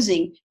 I'm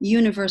using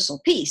universal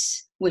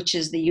peace, which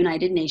is the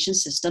United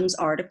Nations system's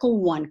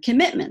Article 1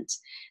 commitment.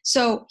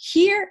 So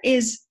here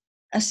is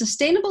a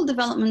sustainable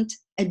development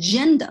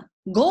agenda,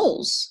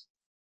 goals,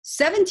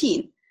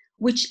 17,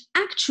 which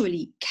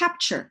actually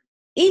capture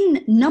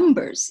in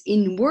numbers,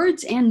 in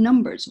words and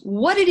numbers,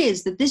 what it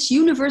is that this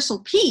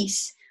universal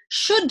peace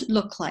should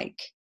look like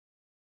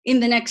in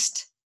the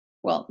next,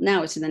 well,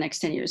 now it's in the next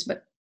 10 years,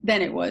 but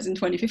then it was in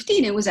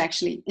 2015, it was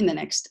actually in the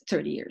next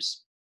 30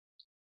 years.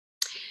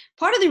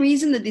 Part of the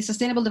reason that the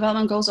Sustainable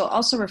Development Goals are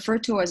also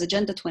referred to as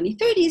Agenda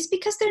 2030 is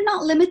because they're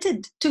not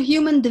limited to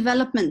human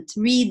development.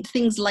 Read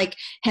things like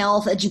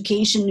health,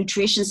 education,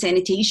 nutrition,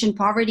 sanitation,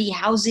 poverty,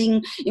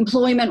 housing,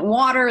 employment,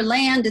 water,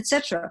 land,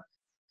 etc.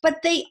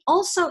 But they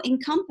also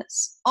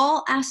encompass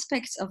all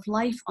aspects of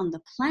life on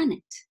the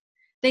planet.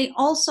 They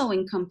also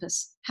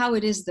encompass how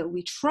it is that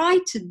we try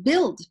to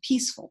build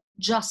peaceful,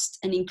 just,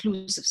 and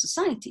inclusive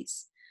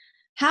societies.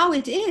 How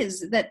it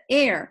is that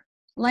air,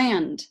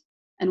 land,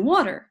 and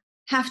water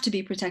have to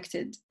be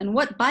protected, and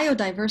what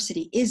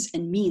biodiversity is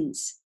and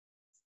means.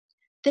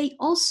 They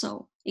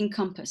also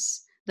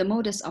encompass the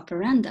modus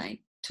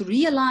operandi to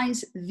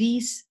realize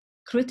these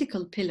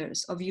critical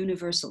pillars of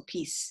universal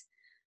peace: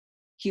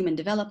 human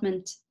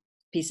development,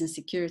 peace and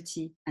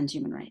security, and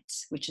human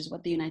rights, which is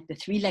what the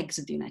three legs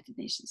of the United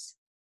Nations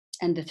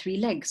and the three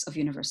legs of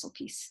universal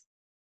peace.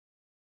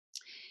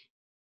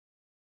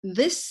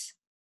 This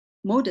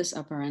modus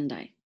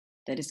operandi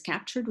that is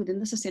captured within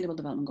the Sustainable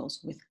Development Goals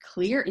with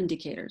clear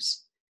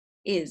indicators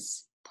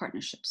is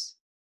partnerships.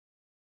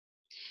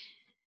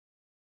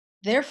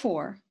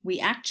 Therefore, we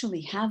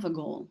actually have a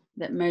goal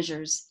that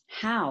measures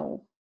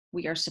how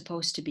we are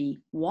supposed to be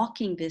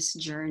walking this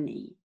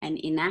journey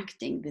and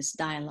enacting this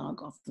dialogue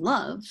of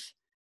love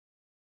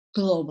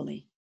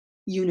globally,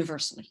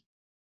 universally.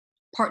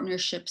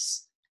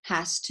 Partnerships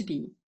has to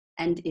be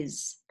and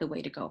is the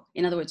way to go.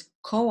 In other words,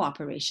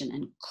 cooperation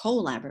and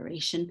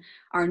collaboration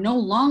are no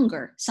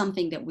longer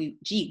something that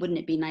wouldn't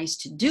it be nice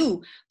to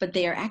do, but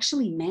they are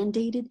actually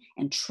mandated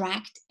and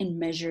tracked and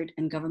measured,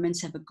 and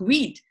governments have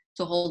agreed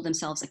to hold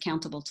themselves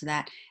accountable to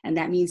that. And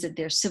that means that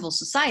their civil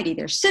society,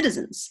 their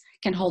citizens,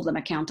 can hold them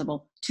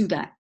accountable to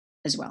that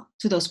as well,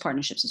 to those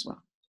partnerships as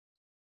well.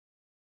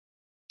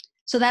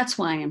 So that's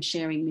why I'm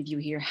sharing with you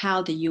here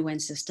how the UN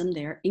system,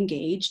 they're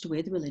engaged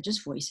with religious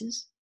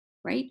voices,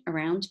 right,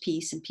 around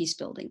peace and peace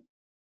building.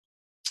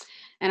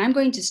 And I'm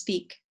going to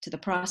speak to the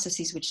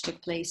processes which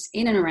took place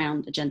in and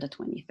around Agenda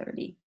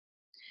 2030.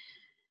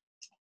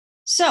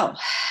 So,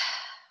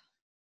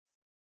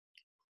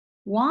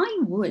 why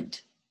would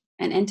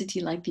an entity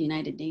like the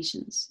United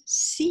Nations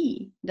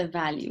see the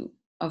value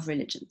of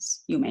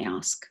religions, you may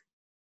ask?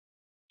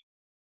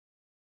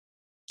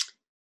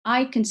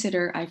 I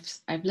consider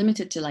I've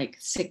limited to like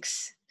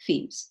 6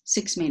 themes,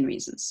 6 main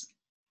reasons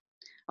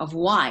of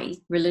why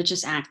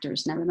religious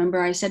actors, now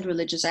remember I said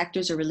religious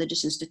actors are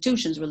religious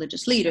institutions,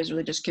 religious leaders,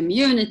 religious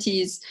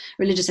communities,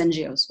 religious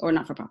NGOs, or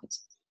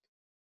not-for-profits.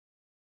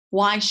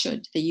 Why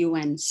should the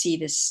UN see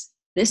this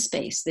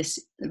space, this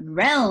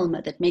realm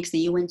that makes the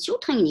UN so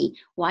tiny?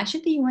 Why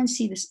should the UN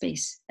see this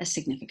space as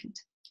significant?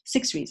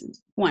 6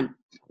 reasons. 1,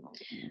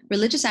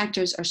 religious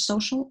actors are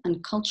social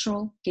and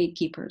cultural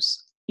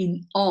gatekeepers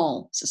in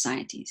all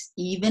societies.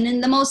 Even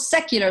in the most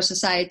secular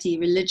society,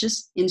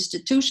 religious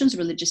institutions,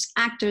 religious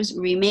actors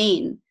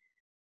remain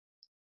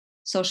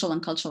social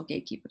and cultural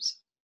gatekeepers.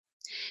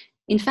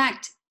 In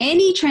fact,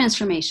 any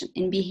transformation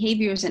in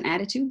behaviors and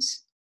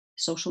attitudes,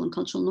 social and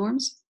cultural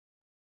norms,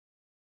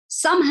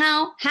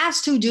 somehow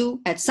has to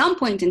do at some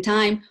point in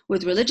time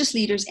with religious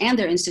leaders and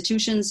their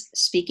institutions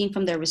speaking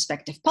from their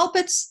respective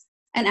pulpits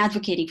and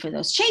advocating for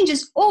those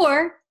changes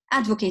or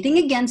advocating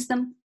against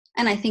them.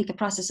 And I think the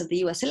process of the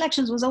US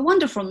elections was a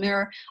wonderful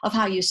mirror of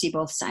how you see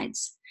both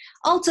sides.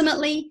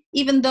 Ultimately,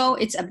 even though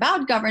it's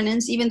about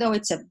governance, even though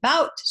it's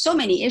about so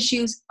many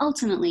issues,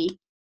 ultimately,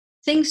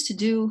 things to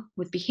do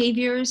with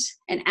behaviors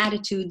and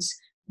attitudes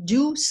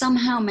do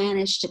somehow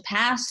manage to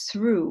pass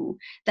through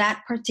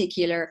that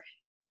particular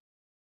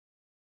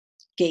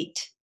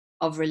gate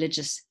of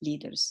religious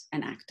leaders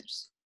and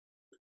actors.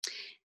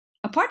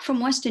 Apart from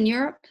Western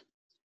Europe,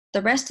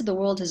 the rest of the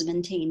world has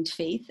maintained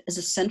faith as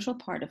a central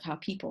part of how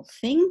people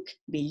think,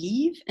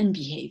 believe, and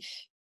behave.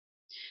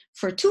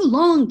 For too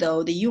long,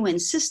 though, the UN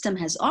system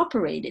has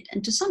operated,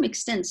 and to some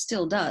extent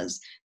still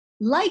does,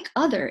 like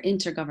other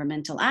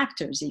intergovernmental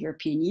actors, the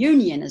European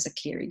Union is a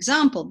clear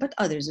example, but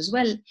others as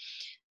well.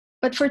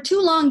 But for too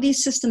long,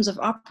 these systems have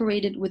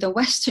operated with a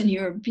Western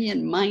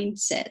European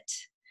mindset,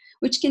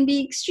 which can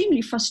be extremely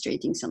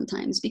frustrating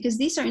sometimes because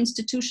these are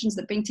institutions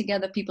that bring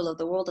together people of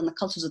the world and the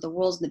cultures of the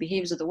world and the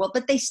behaviors of the world,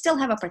 but they still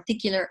have a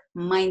particular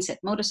mindset,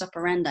 modus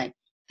operandi,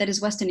 that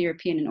is Western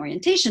European in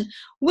orientation,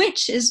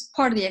 which is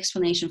part of the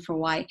explanation for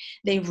why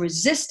they've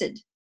resisted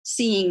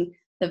seeing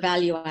the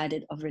value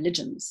added of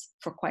religions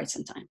for quite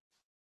some time.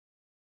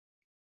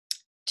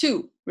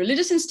 2,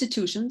 religious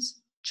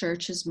institutions,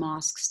 churches,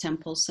 mosques,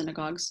 temples,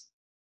 synagogues,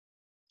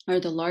 are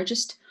the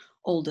largest,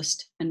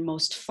 oldest, and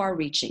most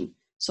far-reaching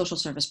social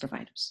service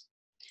providers.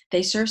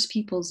 They serve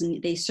people's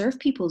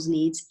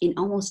needs in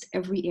almost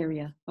every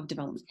area of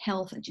development: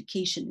 health,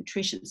 education,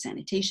 nutrition,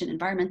 sanitation,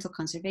 environmental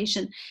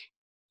conservation,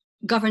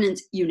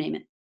 governance, you name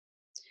it.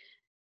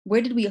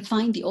 Where did we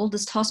find the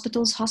oldest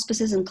hospitals,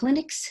 hospices, and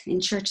clinics? In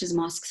churches,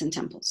 mosques, and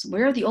temples.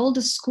 Where are the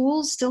oldest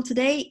schools still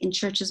today? In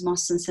churches,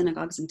 mosques, and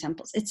synagogues, and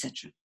temples,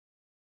 etc.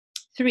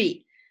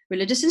 3,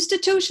 religious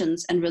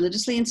institutions and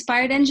religiously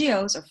inspired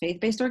NGOs or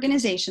faith-based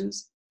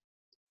organizations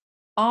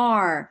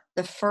are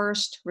the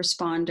first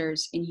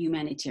responders in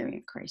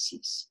humanitarian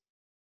crises.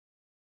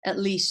 At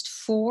least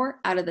 4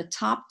 out of the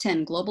top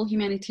 10 global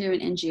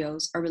humanitarian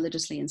NGOs are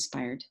religiously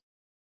inspired.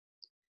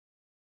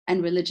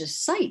 And religious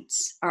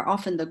sites are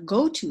often the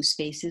go-to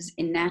spaces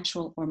in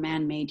natural or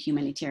man-made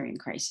humanitarian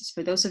crises.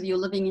 For those of you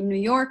living in New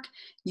York,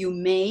 you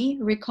may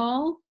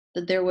recall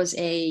that there was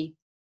a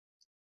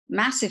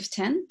massive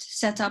tent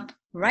set up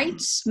right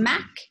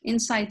smack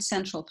inside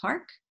Central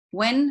Park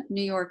when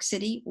New York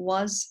City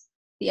was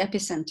the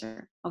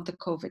epicenter of the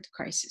COVID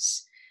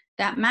crisis.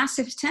 That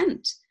massive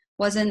tent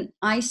was an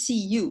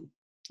ICU,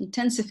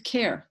 intensive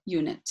care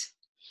unit.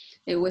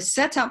 It was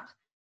set up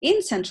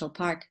in Central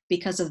Park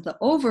because of the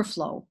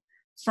overflow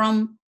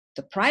from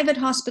the private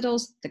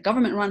hospitals, the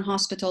government-run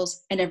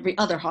hospitals, and every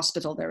other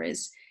hospital there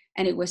is.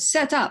 And it was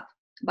set up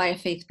by a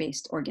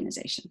faith-based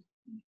organization.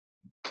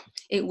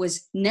 It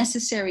was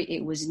necessary,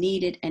 it was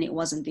needed, and it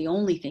wasn't the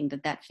only thing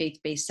that that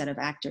faith-based set of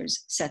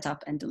actors set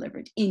up and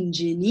delivered. In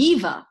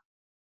Geneva,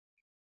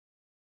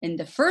 In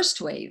the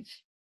first wave,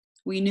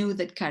 we knew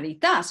that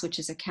Caritas, which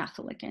is a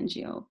Catholic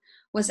NGO,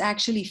 was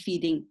actually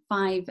feeding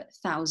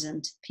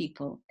 5,000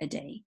 people a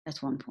day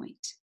at one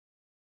point.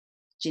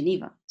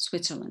 Geneva,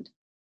 Switzerland,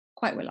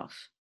 quite well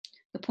off.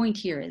 The point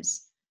here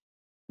is,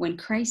 when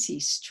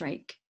crises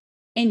strike,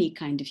 any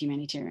kind of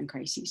humanitarian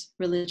crises,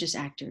 religious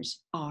actors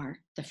are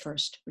the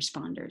first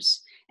responders.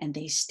 And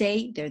they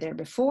stay, they're there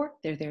before,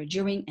 they're there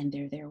during, and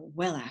they're there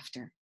well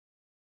after.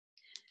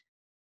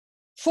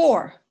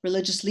 4,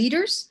 religious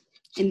leaders,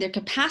 in their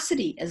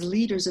capacity as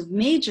leaders of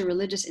major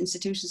religious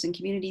institutions and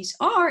communities,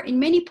 are in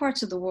many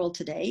parts of the world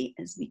today,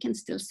 as we can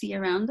still see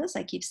around us,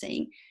 I keep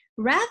saying,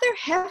 rather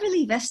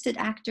heavily vested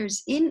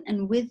actors in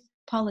and with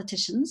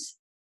politicians,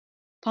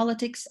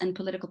 politics and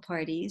political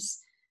parties,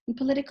 and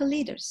political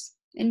leaders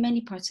in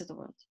many parts of the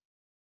world.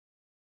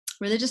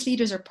 Religious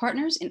leaders are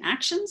partners in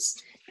actions,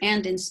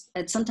 and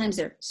sometimes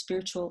they're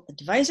spiritual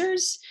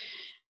advisors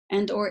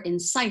and or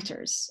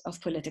inciters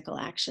of political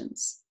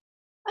actions,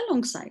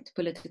 alongside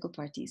political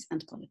parties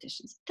and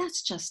politicians.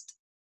 That's just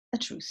a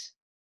truth.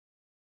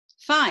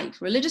 5,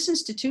 religious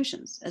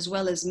institutions, as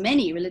well as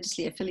many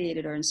religiously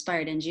affiliated or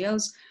inspired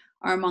NGOs,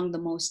 are among the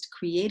most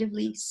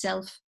creatively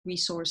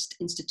self-resourced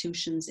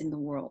institutions in the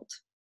world.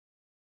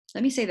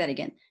 Let me say that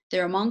again.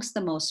 They're amongst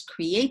the most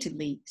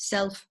creatively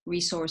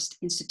self-resourced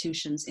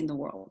institutions in the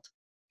world.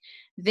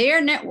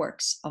 Their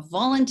networks of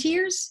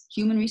volunteers,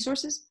 human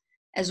resources,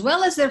 as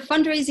well as their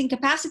fundraising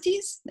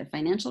capacities, their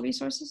financial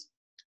resources,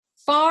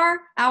 far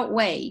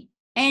outweigh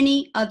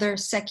any other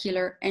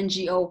secular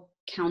NGO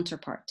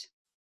counterpart,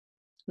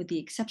 with the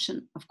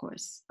exception, of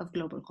course, of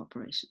global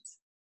corporations.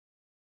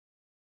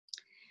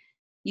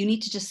 You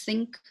need to just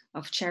think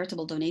of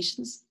charitable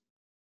donations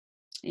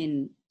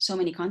in so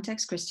many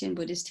contexts, Christian,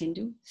 Buddhist,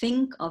 Hindu.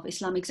 Think of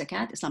Islamic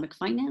zakat, Islamic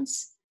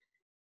finance,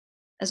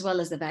 as well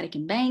as the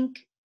Vatican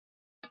Bank.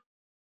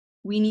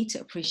 We need to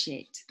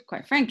appreciate,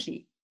 quite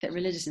frankly, that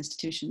religious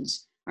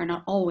institutions are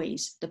not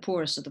always the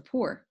poorest of the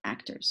poor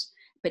actors,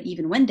 but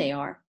even when they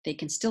are, they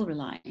can still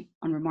rely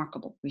on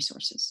remarkable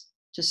resources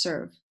to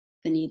serve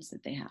the needs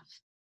that they have.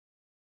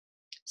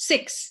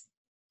 6,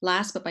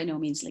 last but by no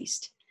means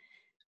least,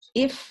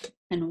 if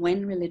and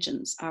when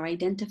religions are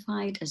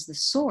identified as the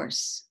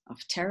source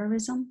of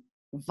terrorism,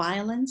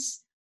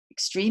 violence,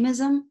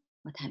 extremism,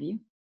 what have you,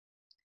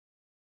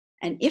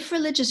 and if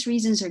religious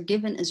reasons are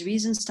given as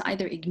reasons to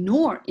either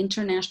ignore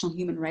international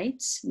human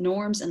rights,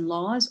 norms, and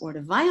laws, or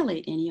to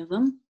violate any of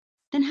them,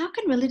 then how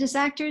can religious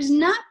actors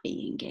not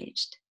be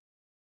engaged?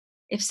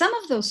 If some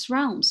of those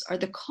realms are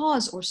the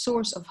cause or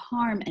source of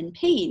harm and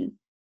pain,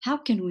 how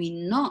can we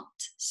not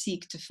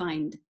seek to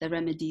find the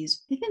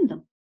remedies within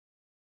them?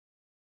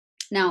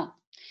 Now,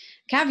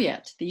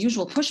 caveat, the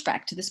usual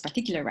pushback to this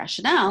particular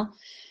rationale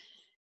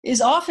is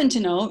often to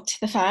note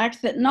the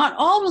fact that not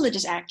all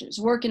religious actors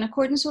work in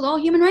accordance with all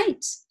human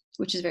rights,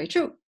 which is very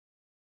true.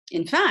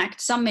 In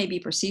fact, some may be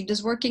perceived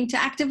as working to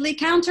actively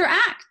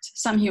counteract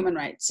some human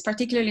rights,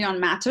 particularly on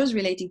matters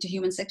relating to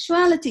human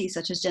sexuality,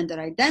 such as gender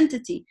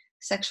identity,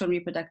 sexual and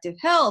reproductive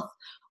health,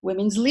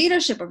 women's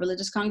leadership of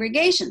religious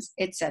congregations,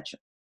 etc.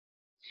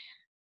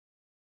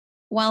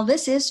 While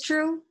this is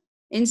true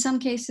in some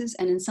cases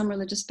and in some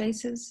religious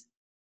spaces,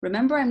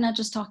 remember, I'm not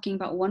just talking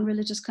about one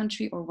religious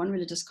country or one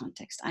religious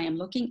context. I am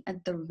looking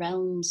at the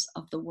realms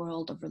of the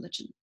world of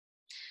religion.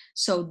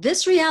 So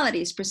this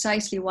reality is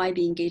precisely why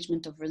the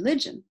engagement of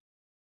religion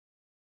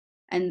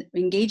and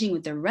engaging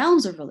with the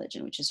realms of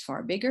religion, which is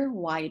far bigger,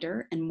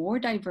 wider, and more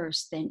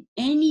diverse than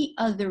any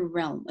other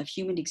realm of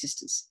human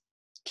existence,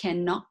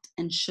 cannot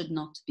and should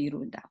not be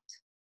ruled out.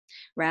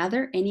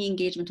 Rather, any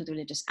engagement with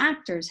religious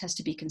actors has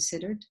to be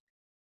considered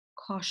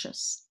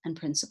cautious and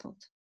principled.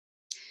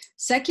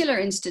 Secular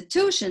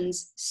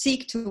institutions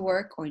seek to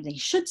work, or they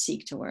should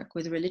seek to work,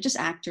 with religious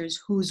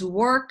actors whose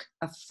work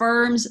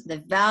affirms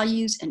the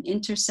values and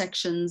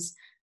intersections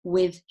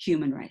with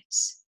human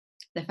rights.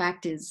 The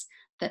fact is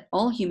that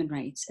all human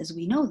rights, as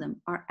we know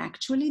them, are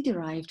actually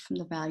derived from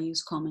the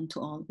values common to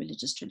all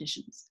religious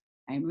traditions.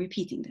 I am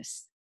repeating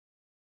this.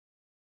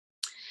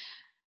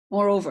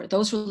 Moreover,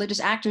 those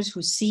religious actors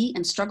who see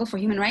and struggle for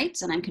human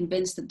rights, and I'm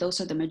convinced that those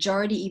are the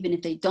majority, even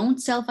if they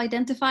don't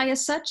self-identify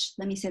as such,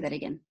 let me say that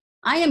again.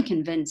 I am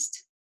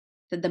convinced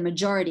that the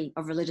majority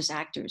of religious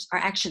actors are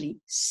actually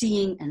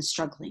seeing and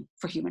struggling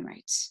for human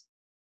rights.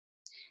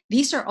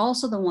 These are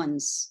also the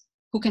ones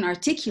who can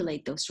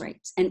articulate those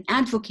rights and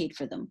advocate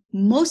for them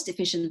most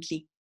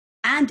efficiently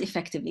and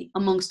effectively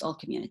amongst all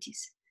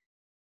communities,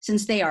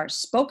 since they are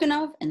spoken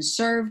of and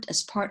served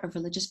as part of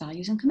religious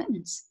values and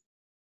commitments.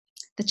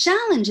 The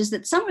challenge is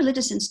that some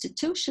religious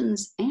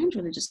institutions and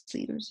religious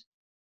leaders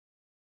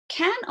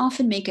can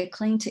often make a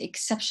claim to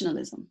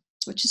exceptionalism,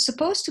 which is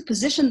supposed to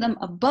position them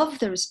above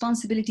the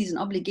responsibilities and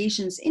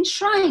obligations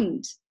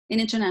enshrined in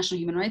international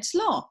human rights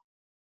law.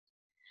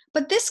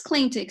 But this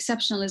claim to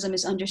exceptionalism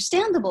is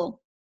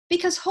understandable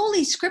because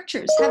holy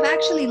scriptures have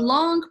actually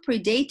long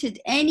predated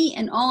any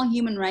and all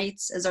human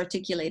rights as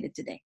articulated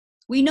today.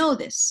 We know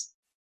this.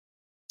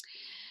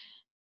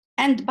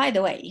 And by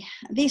the way,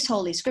 these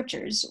holy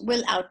scriptures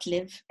will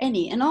outlive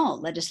any and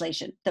all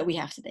legislation that we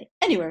have today,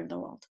 anywhere in the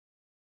world.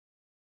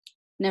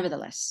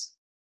 Nevertheless,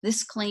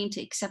 this claim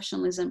to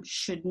exceptionalism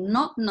should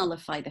not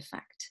nullify the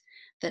fact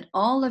that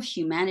all of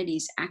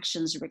humanity's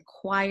actions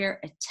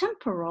require a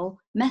temporal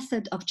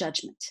method of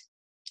judgment,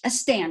 a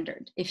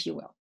standard, if you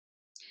will.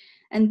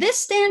 And this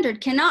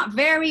standard cannot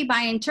vary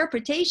by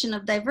interpretation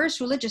of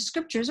diverse religious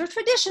scriptures or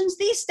traditions.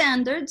 These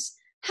standards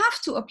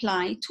have to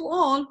apply to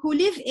all who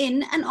live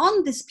in and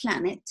on this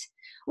planet,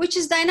 which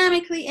is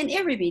dynamically and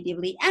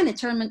irremediably and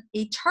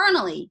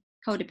eternally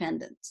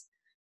codependent.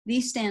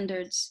 These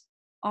standards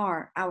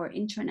are our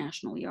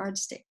international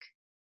yardstick.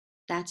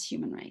 That's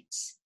human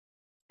rights.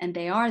 And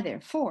they are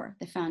therefore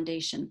the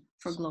foundation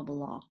for global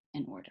law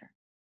and order.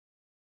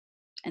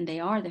 And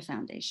they are the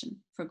foundation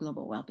for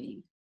global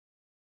well-being.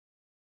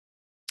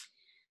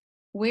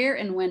 Where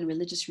and when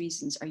religious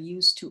reasons are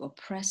used to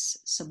oppress,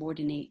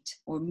 subordinate,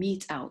 or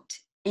mete out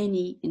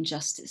any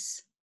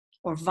injustice,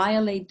 or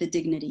violate the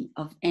dignity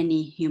of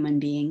any human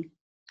being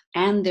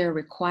and their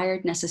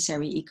required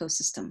necessary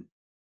ecosystem,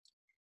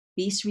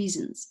 these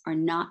reasons are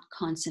not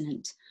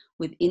consonant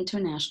with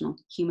international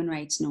human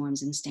rights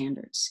norms and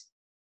standards.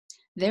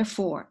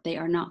 Therefore, they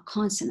are not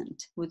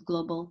consonant with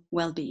global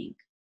well-being.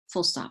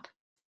 Full stop.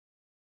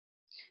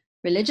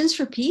 Religions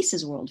for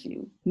Peace's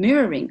worldview,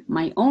 mirroring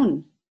my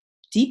own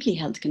deeply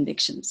held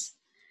convictions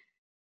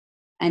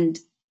and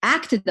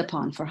acted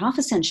upon for half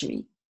a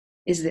century,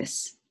 is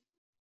this: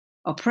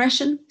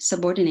 oppression,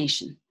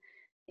 subordination,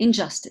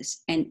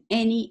 injustice, and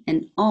any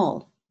and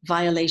all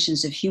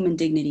violations of human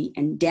dignity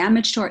and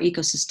damage to our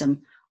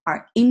ecosystem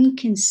are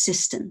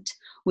inconsistent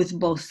with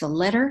both the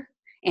letter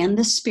and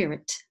the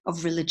spirit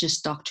of religious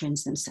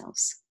doctrines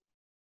themselves.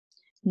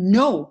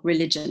 No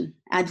religion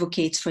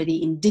advocates for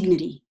the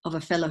indignity of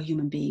a fellow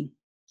human being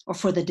or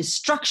for the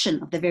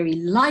destruction of the very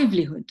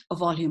livelihood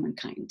of all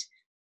humankind.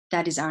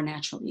 That is our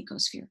natural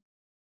ecosphere.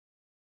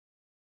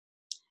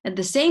 At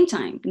the same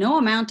time, no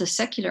amount of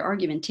secular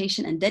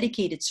argumentation and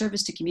dedicated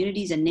service to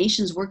communities and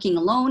nations working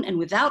alone and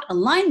without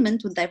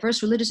alignment with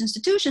diverse religious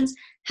institutions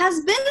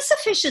has been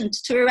sufficient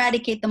to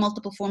eradicate the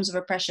multiple forms of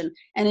oppression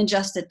and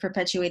injustice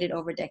perpetuated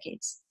over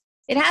decades.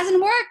 It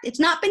hasn't worked. It's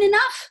not been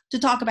enough to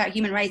talk about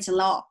human rights and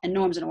law and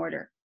norms and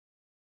order.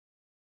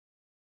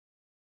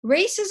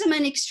 Racism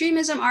and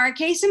extremism are a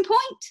case in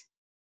point.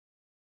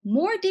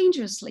 More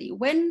dangerously,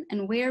 when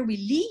and where we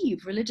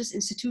leave religious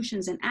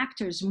institutions and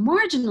actors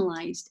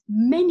marginalized,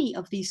 many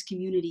of these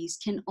communities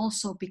can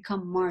also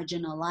become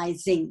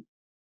marginalizing.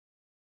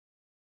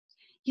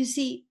 You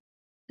see,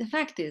 the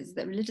fact is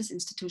that religious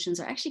institutions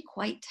are actually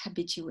quite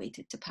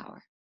habituated to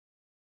power,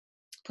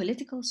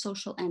 political,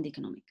 social, and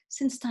economic,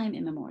 since time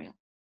immemorial.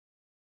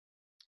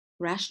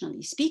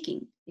 Rationally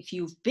speaking, if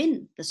you've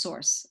been the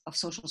source of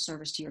social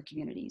service to your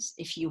communities,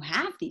 if you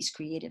have these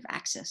creative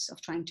access of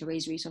trying to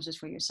raise resources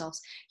for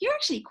yourselves, you're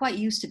actually quite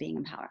used to being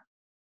in power.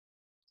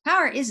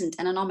 Power isn't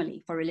an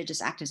anomaly for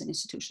religious actors and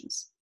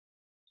institutions.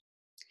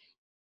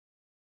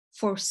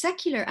 For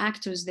secular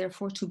actors,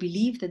 therefore, to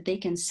believe that they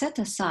can set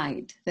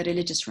aside the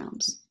religious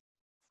realms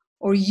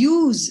or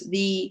use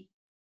the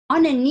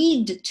on a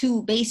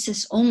need-to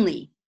basis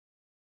only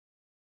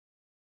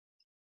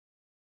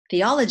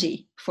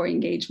theology for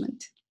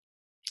engagement,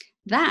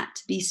 that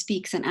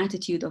bespeaks an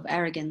attitude of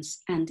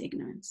arrogance and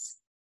ignorance.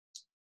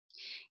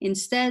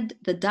 Instead,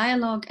 the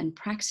dialogue and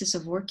praxis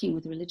of working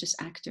with religious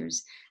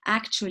actors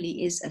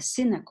actually is a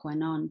sine qua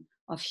non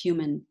of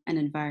human and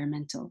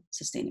environmental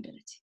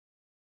sustainability.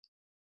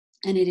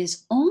 And it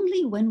is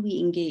only when we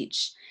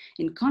engage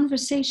in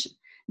conversation,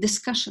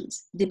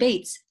 discussions,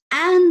 debates,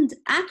 and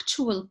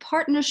actual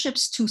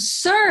partnerships to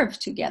serve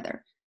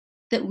together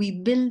that we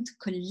build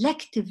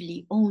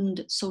collectively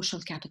owned social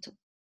capital,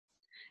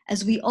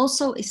 as we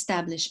also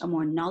establish a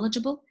more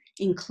knowledgeable,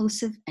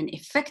 inclusive, and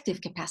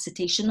effective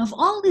capacitation of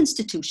all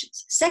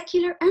institutions,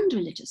 secular and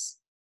religious.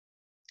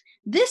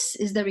 This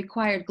is the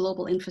required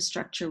global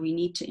infrastructure we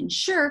need to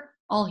ensure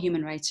all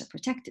human rights are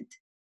protected.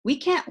 We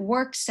can't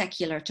work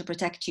secular to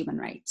protect human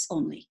rights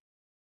only.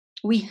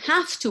 We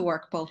have to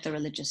work both the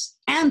religious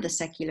and the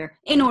secular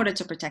in order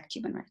to protect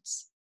human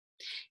rights.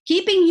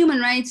 Keeping human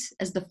rights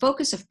as the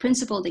focus of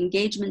principled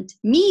engagement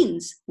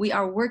means we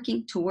are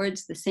working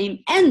towards the same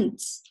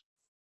ends.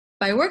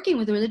 By working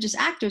with religious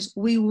actors,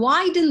 we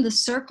widen the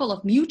circle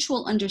of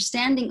mutual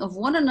understanding of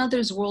one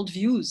another's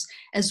worldviews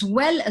as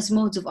well as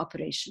modes of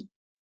operation.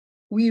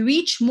 We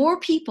reach more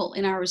people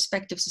in our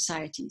respective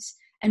societies,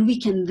 and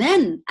we can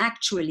then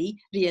actually,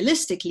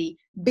 realistically,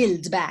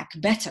 build back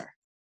better,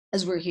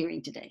 as we're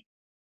hearing today.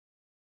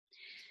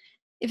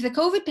 If the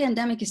COVID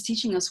pandemic is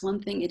teaching us one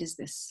thing, it is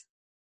this: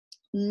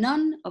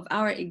 none of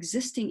our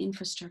existing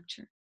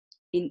infrastructure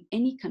in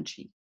any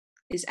country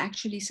is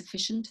actually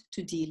sufficient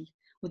to deal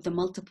with the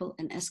multiple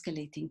and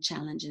escalating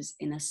challenges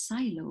in a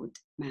siloed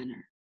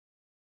manner.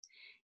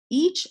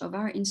 Each of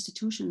our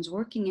institutions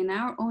working in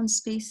our own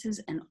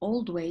spaces and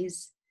old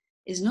ways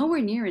is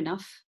nowhere near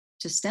enough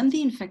to stem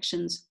the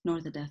infections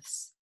nor the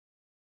deaths.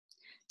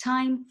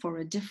 Time for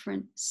a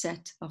different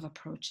set of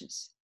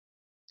approaches.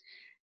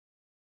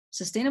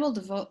 Sustainable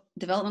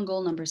Development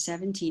Goal number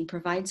 17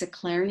 provides a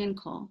clarion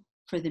call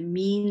for the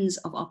means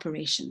of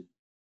operation,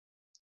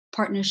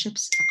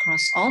 partnerships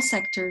across all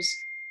sectors,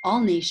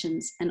 all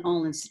nations, and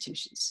all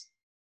institutions.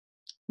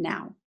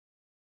 Now,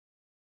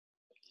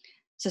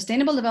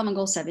 Sustainable Development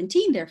Goal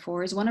 17,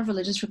 therefore, is one of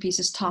Religions for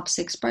Peace's top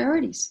 6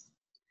 priorities.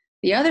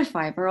 The other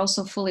 5 are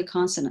also fully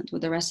consonant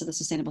with the rest of the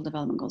Sustainable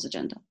Development Goals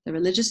agenda. The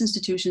religious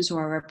institutions who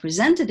are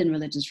represented in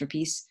Religions for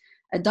Peace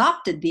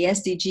adopted the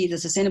SDG, the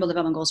Sustainable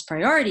Development Goals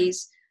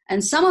priorities,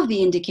 and some of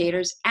the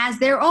indicators as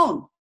their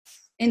own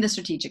in the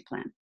strategic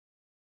plan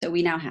that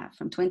we now have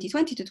from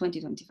 2020 to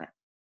 2025.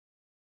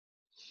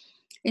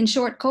 In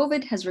short,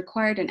 COVID has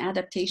required an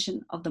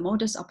adaptation of the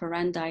modus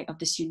operandi of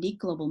this unique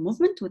global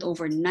movement with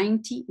over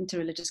 90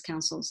 interreligious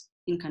councils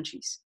in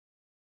countries.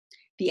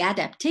 The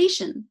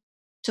adaptation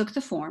took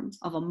the form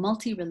of a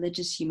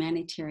multi-religious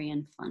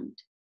humanitarian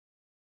fund.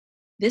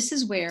 This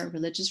is where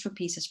Religions for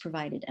Peace has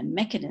provided a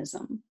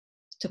mechanism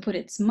to put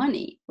its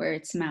money where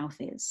its mouth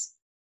is.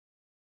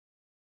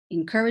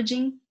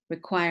 Encouraging,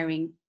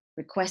 requiring,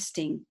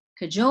 requesting,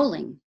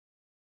 cajoling,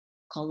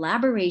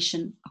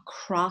 collaboration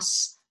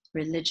across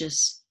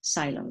religious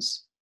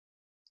silos,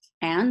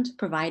 and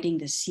providing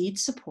the seed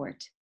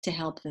support to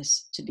help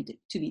this to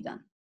be done.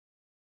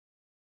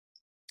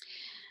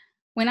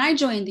 When I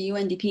joined the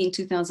UNDP in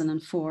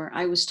 2004,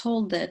 I was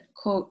told that,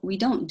 quote, we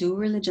don't do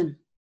religion.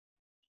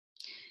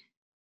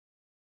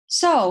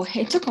 So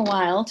it took a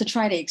while to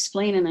try to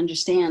explain and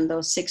understand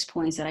those 6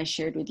 points that I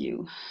shared with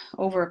you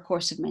over a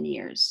course of many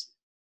years.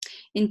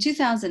 In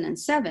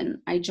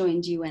 2007, I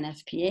joined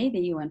UNFPA, the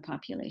UN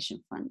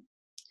Population Fund.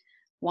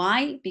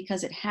 Why?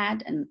 Because it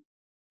had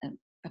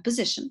a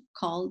position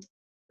called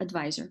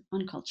Advisor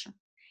on Culture.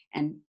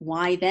 And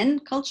why then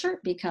culture?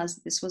 Because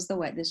this was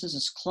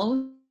as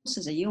close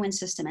as a UN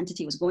system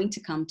entity was going to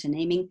come to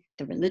naming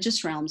the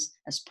religious realms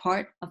as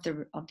part of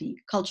the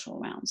cultural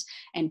realms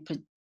and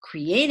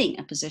creating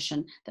a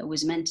position that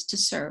was meant to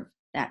serve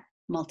that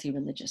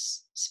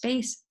multi-religious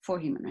space for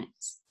human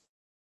rights.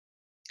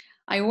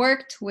 I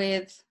worked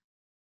with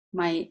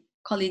my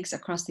colleagues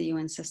across the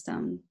UN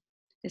system,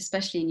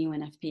 especially in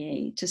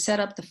UNFPA, to set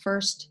up the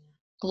first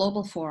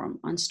global forum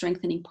on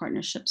strengthening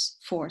partnerships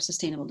for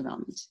sustainable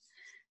development.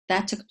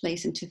 That took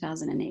place in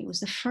 2008. It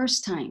was the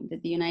first time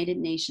that the United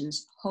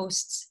Nations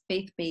hosts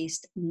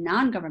faith-based,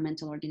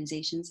 non-governmental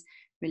organizations,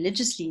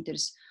 religious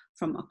leaders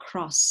from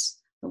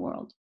across the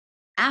world,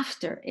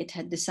 after it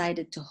had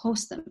decided to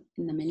host them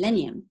in the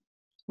millennium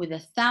with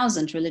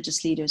 1,000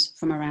 religious leaders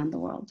from around the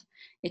world.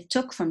 It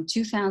took from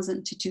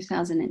 2000 to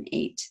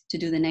 2008 to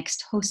do the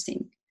next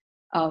hosting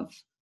of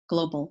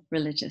global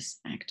religious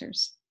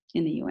actors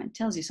in the UN.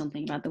 Tells you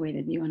something about the way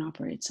that the UN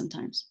operates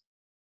sometimes.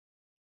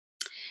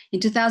 In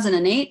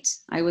 2008,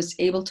 I was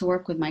able to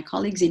work with my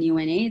colleagues in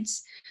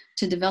UNAIDS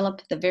to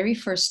develop the very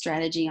first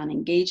strategy on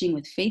engaging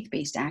with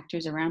faith-based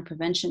actors around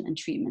prevention and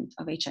treatment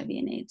of HIV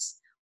and AIDS.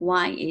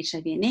 Why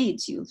HIV and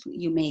AIDS,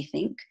 you may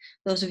think.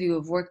 Those of you who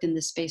have worked in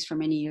this space for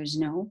many years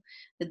know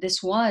that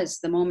this was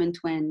the moment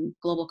when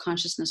global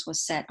consciousness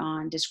was set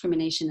on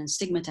discrimination and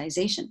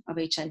stigmatization of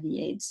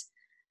HIV/AIDS.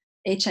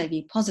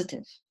 HIV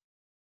positive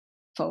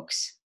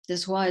folks.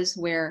 This was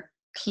where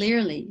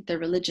clearly the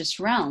religious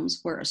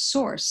realms were a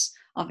source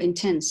of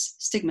intense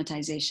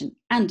stigmatization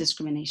and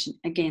discrimination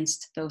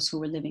against those who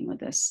were living with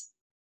this.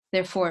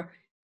 Therefore,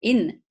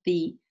 in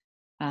the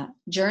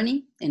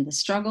journey, in the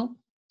struggle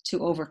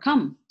to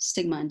overcome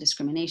stigma and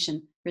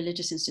discrimination,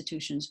 religious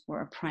institutions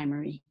were a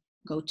primary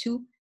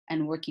go-to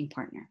and working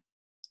partner.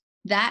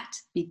 That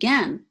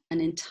began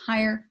an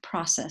entire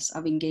process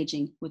of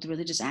engaging with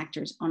religious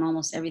actors on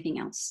almost everything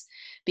else.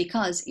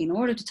 Because in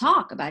order to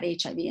talk about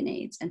HIV and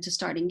AIDS and to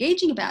start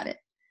engaging about it,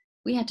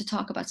 we had to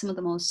talk about some of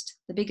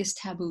the biggest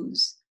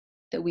taboos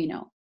that we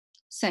know.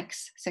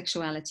 Sex,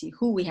 sexuality,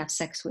 who we have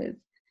sex with,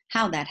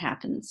 how that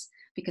happens,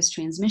 because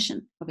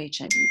transmission of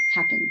HIV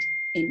happened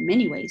in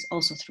many ways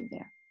also through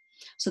there.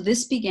 So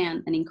this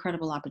began an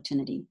incredible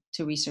opportunity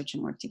to research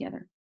and work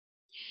together.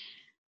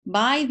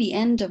 By the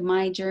end of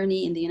my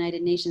journey in the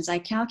United Nations, I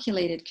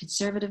calculated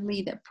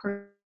conservatively that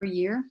per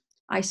year,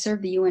 I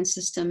served the UN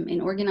system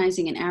in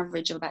organizing an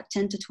average of about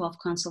 10 to 12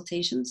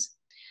 consultations,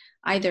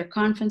 either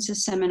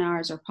conferences,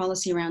 seminars, or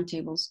policy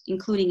roundtables,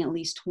 including at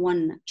least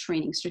one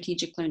training,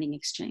 strategic learning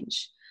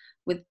exchange,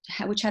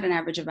 which had an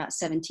average of about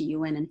 70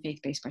 UN and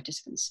faith-based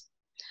participants.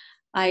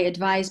 I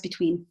advised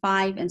between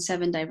 5 and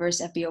 7 diverse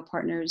FBO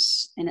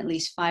partners and at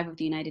least 5 of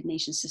the United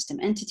Nations system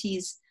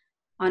entities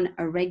on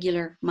a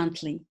regular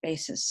monthly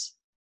basis.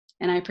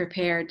 And I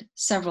prepared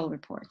several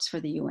reports for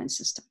the UN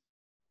system.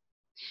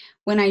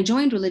 When I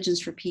joined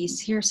Religions for Peace,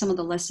 here are some of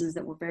the lessons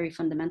that were very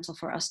fundamental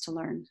for us to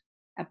learn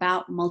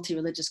about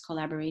multi-religious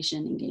collaboration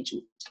and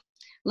engagement.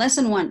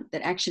 Lesson 1,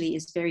 that actually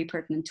is very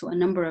pertinent to a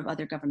number of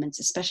other governments,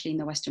 especially in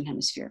the Western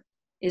Hemisphere,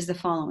 is the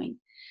following: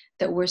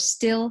 that we're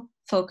still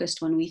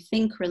focused, when we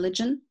think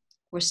religion,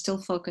 we're still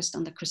focused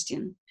on the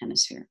Christian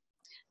hemisphere.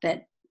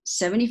 That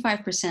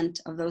 75%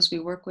 of those we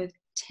work with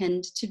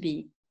tend to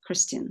be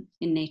Christian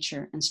in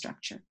nature and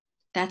structure.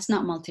 That's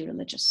not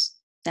multi-religious.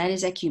 That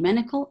is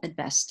ecumenical at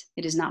best.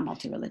 It is not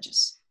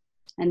multi-religious.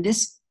 And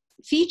this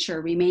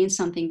feature remains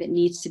something that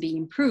needs to be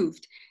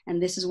improved.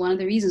 And this is one of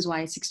the reasons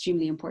why it's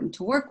extremely important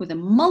to work with a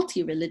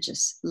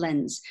multi-religious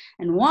lens,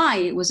 and why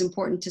it was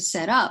important to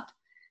set up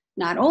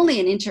not only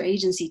an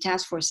interagency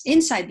task force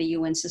inside the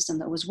UN system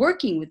that was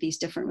working with these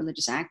different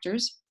religious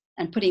actors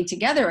and putting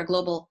together a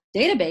global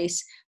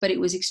database, but it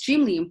was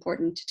extremely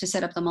important to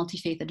set up the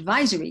Multi-Faith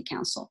Advisory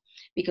Council,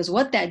 because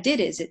what that did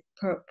is it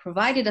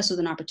provided us with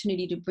an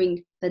opportunity to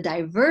bring the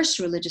diverse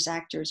religious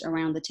actors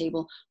around the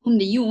table whom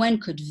the UN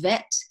could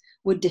vet,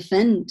 would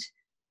defend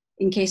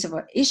in case of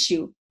an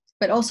issue,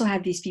 but also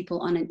have these people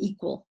on an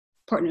equal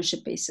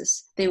partnership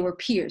basis. They were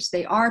peers,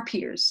 they are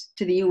peers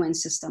to the UN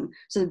system,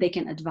 so that they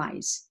can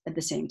advise at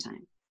the same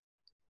time.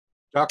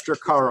 Dr.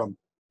 Karam,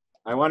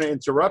 I want to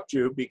interrupt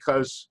you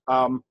because,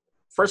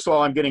 first of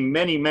all, I'm getting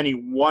many, many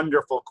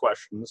wonderful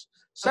questions.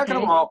 Second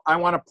of all, I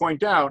want to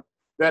point out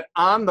that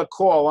on the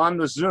call, on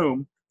the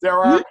Zoom, there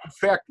are, in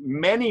fact,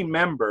 many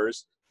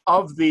members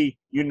of the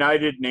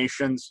United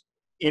Nations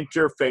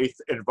Interfaith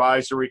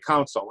Advisory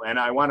Council, and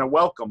I want to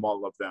welcome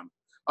all of them.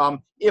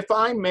 If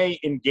I may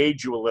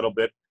engage you a little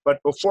bit,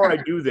 but before I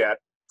do that,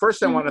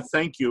 first I want to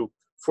thank you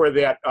for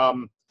that, I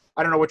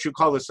don't know what you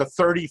call this, a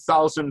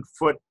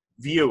 30,000-foot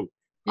view.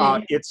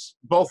 It's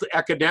both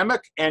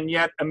academic and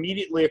yet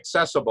immediately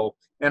accessible.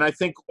 And I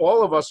think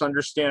all of us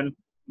understand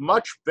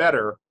much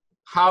better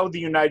how the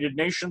United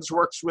Nations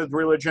works with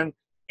religion.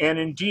 And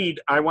indeed,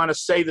 I want to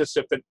say this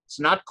if it's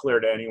not clear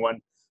to anyone,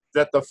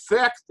 that the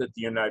fact that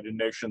the United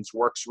Nations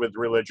works with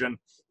religion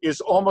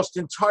is almost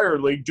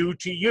entirely due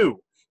to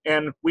you.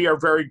 And we are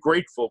very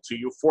grateful to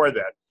you for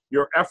that.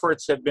 Your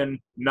efforts have been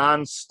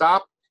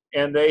nonstop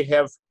and they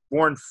have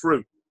borne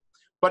fruit.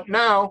 But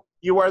now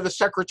you are the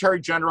Secretary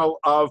General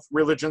of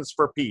Religions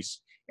for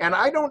Peace. And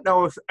I don't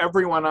know if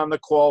everyone on the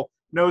call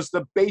knows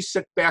the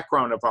basic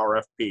background of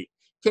RFP.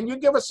 Can you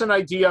give us an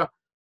idea?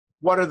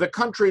 What are the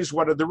countries,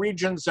 what are the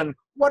regions, and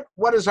what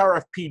does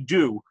RFP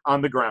do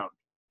on the ground?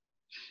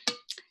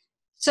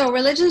 So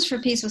Religions for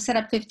Peace was set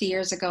up 50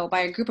 years ago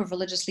by a group of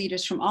religious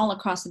leaders from all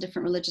across the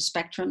different religious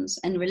spectrums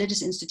and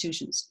religious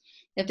institutions.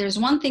 If there's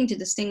one thing to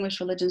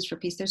distinguish Religions for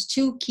Peace, there's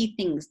two key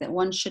things that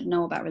one should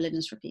know about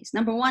Religions for Peace.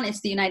 Number one,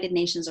 it's the United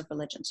Nations of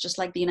religions. Just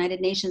like the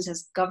United Nations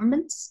has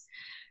governments,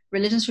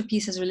 Religions for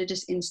Peace has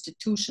religious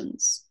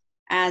institutions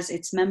as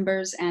its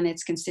members and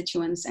its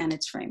constituents and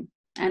its frame,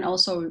 and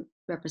also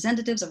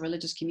representatives of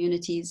religious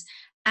communities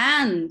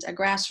and a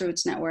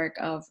grassroots network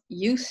of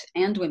youth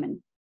and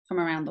women from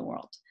around the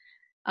world.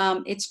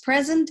 It's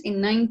present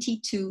in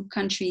 92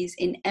 countries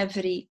in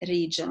every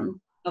region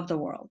of the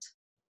world.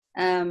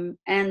 And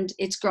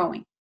it's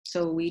growing.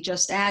 So we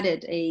just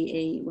added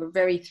we're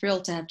very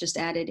thrilled to have just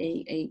added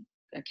a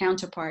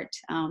counterpart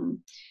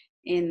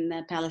in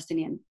the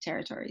Palestinian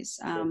territories.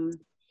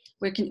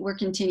 We're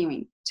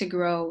continuing to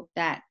grow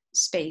that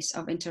space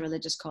of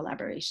interreligious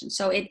collaboration.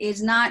 So it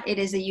is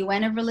a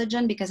UN of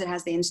religion because it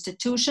has the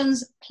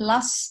institutions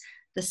plus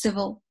the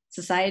civil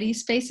society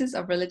spaces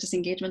of religious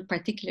engagement,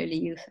 particularly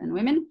youth and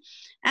women.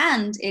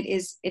 And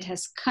it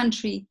has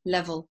country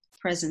level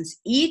presence.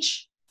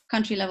 Each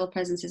country level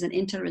presence is an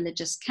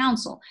interreligious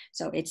council.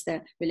 So it's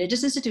the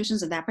religious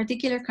institutions of that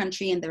particular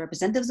country and the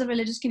representatives of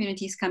religious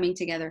communities coming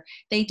together.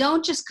 They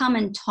don't just come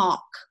and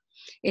talk.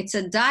 It's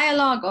a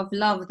dialogue of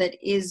love that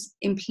is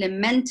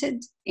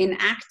implemented,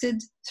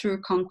 enacted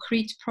through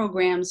concrete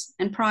programs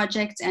and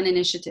projects and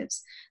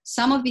initiatives.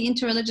 Some of the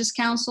interreligious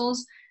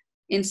councils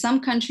in some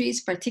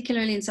countries,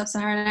 particularly in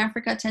sub-Saharan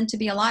Africa, tend to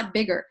be a lot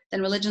bigger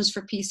than Religions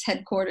for Peace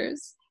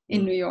headquarters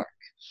in New York,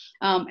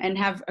 and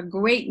have a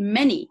great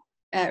many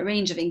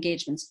range of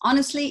engagements.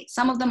 Honestly,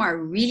 some of them are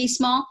really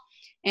small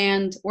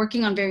and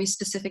working on very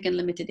specific and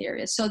limited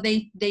areas. So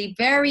they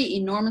vary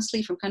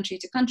enormously from country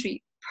to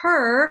country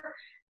per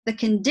the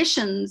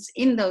conditions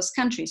in those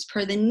countries,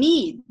 per the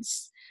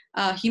needs,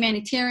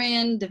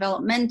 humanitarian,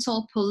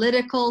 developmental,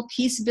 political,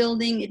 peace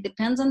building. It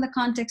depends on the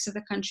context of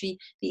the country.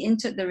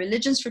 The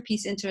Religions for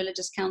Peace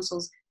interreligious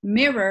councils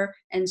mirror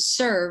and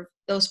serve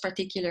those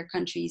particular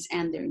countries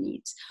and their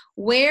needs.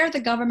 Where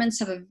the governments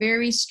have a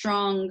very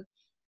strong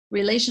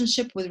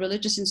relationship with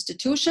religious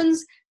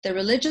institutions, the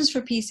Religions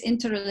for Peace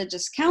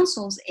interreligious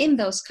councils in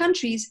those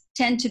countries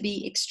tend to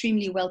be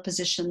extremely well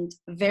positioned,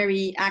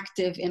 very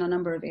active in a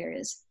number of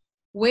areas.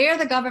 Where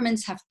the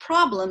governments have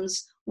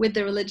problems with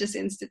the religious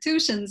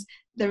institutions,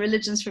 the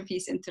Religions for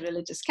Peace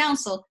Interreligious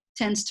Council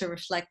tends to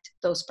reflect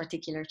those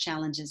particular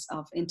challenges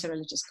of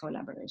interreligious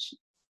collaboration.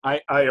 I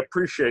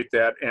appreciate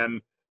that.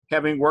 And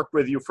having worked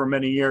with you for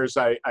many years,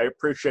 I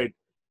appreciate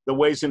the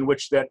ways in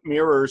which that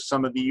mirrors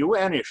some of the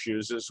UN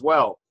issues as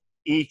well.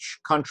 Each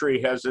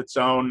country has its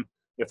own,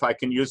 if I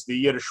can use the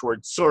Yiddish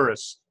word,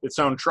 tsuris, its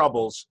own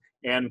troubles.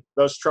 And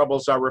those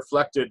troubles are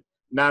reflected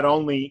not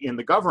only in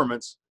the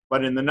governments,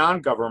 but in the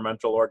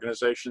non-governmental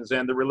organizations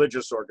and the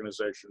religious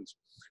organizations.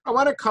 I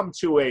want to come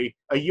to a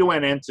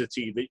UN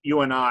entity that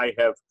you and I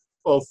have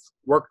both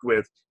worked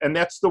with, and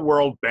that's the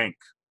World Bank.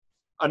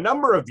 A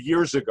number of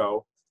years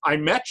ago, I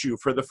met you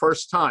for the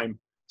first time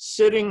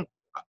sitting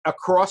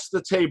across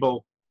the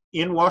table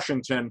in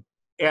Washington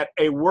at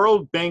a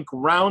World Bank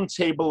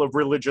roundtable of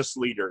religious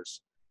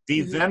leaders.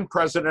 The then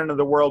president of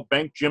the World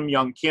Bank, Jim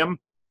Young Kim,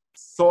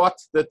 thought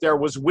that there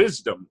was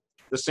wisdom,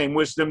 the same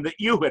wisdom that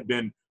you had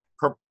been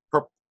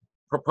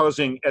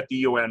proposing at the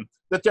UN,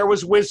 that there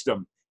was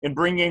wisdom in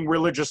bringing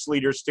religious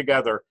leaders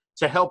together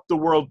to help the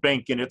World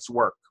Bank in its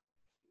work.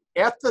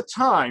 At the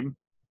time,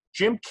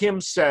 Jim Kim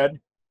said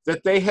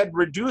that they had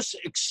reduced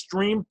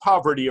extreme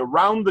poverty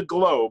around the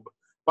globe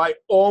by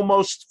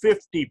almost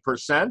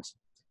 50%,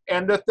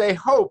 and that they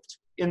hoped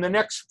in the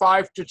next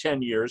 5 to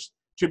 10 years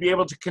to be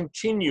able to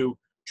continue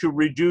to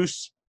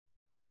reduce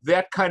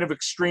that kind of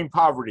extreme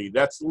poverty.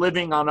 That's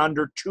living on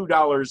under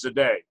 $2 a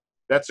day.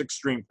 That's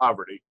extreme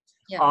poverty.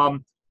 Yeah.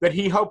 That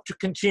he hoped to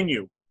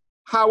continue.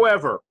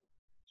 However,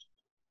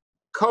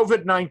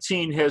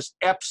 COVID-19 has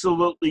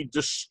absolutely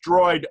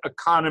destroyed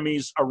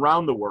economies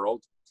around the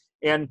world.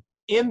 And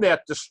in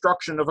that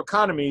destruction of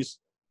economies,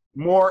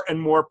 more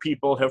and more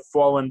people have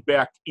fallen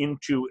back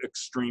into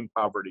extreme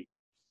poverty.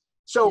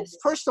 So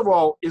first of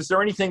all, is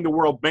there anything the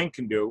World Bank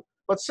can do?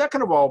 But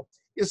second of all,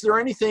 is there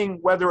anything,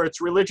 whether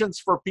it's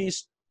Religions for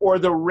Peace or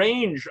the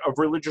range of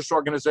religious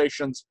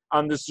organizations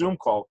on this Zoom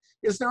call,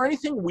 is there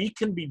anything we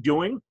can be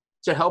doing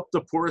to help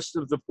the poorest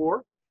of the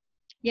poor?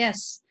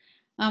 Yes.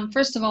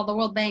 First of all, the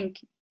World Bank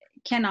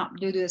cannot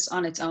do this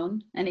on its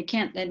own, and it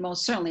can't, and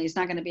most certainly is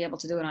not going to be able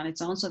to do it on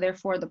its own. So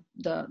therefore,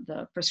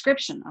 the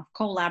prescription of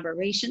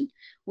collaboration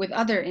with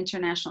other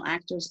international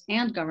actors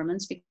and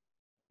governments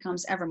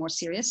becomes ever more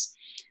serious.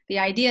 The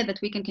idea that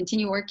we can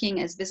continue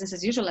working as business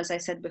as usual, as I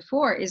said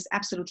before, is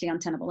absolutely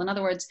untenable. In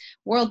other words,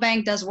 World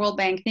Bank does World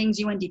Bank things,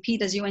 UNDP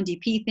does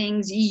UNDP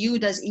things, EU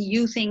does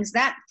EU things.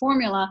 That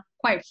formula,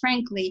 quite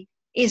frankly,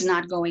 is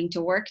not going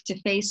to work to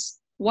face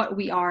what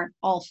we are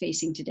all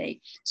facing today.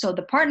 So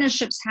the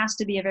partnerships has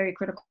to be a very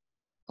critical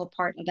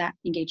part of that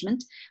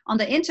engagement. On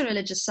the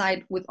interreligious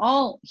side, with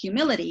all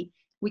humility,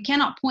 we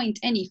cannot point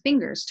any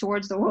fingers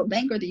towards the World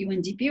Bank or the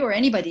UNDP or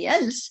anybody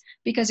else,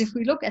 because if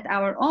we look at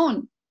our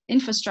own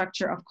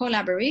infrastructure of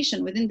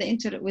collaboration within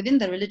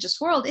the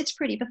religious world, it's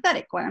pretty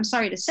pathetic. Well, I'm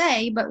sorry to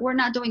say, but we're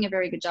not doing a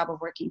very good job of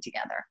working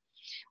together.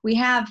 We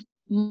have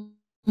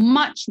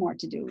much more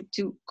to do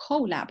to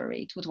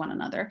collaborate with one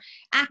another,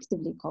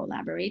 actively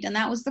collaborate. And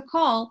that was the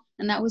call,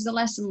 and that was the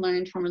lesson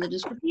learned from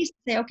Religions for Peace, to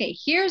say, okay,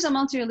 here's a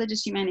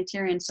multi-religious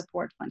humanitarian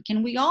support fund.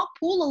 Can we all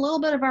pool a little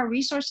bit of our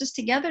resources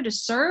together to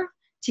serve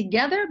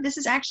together? This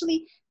is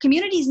actually,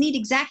 communities need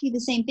exactly the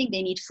same thing.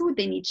 They need food,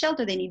 they need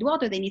shelter, they need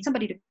water, they need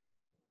somebody to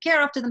care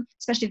after them,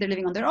 especially if they're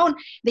living on their own.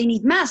 They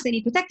need masks, they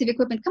need protective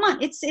equipment. Come on,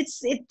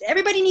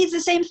 everybody needs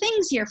the same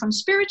things here, from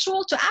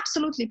spiritual to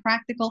absolutely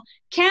practical.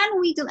 Can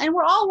we do, and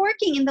we're all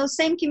working in those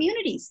same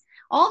communities.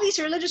 All these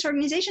religious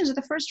organizations are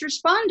the first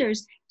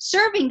responders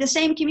serving the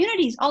same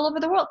communities all over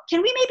the world.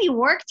 Can we maybe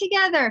work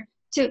together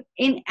to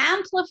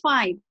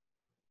amplify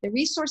the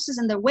resources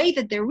and the way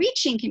that they're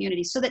reaching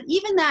communities, so that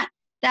even that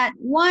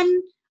one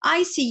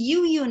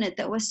ICU unit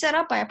that was set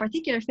up by a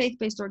particular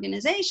faith-based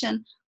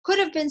organization could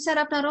have been set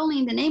up not only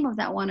in the name of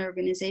that one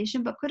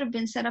organization, but could have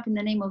been set up in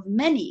the name of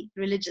many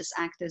religious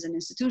actors and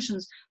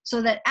institutions,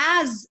 so that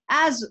as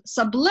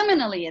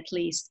subliminally at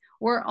least,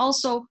 we're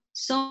also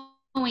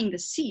sowing the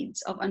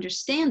seeds of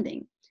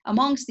understanding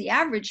amongst the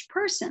average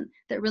person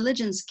that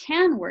religions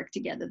can work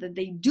together, that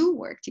they do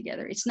work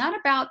together. It's not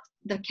about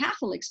the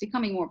Catholics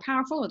becoming more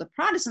powerful or the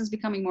Protestants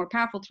becoming more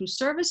powerful through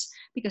service,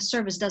 because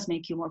service does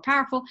make you more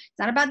powerful. It's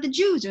not about the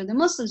Jews or the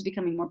Muslims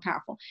becoming more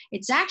powerful.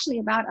 It's actually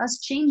about us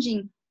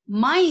changing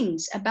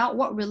minds about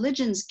what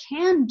religions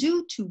can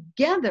do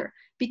together,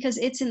 because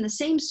it's in the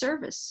same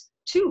service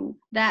to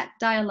that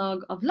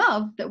dialogue of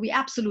love that we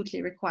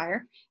absolutely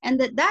require, and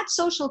that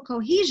social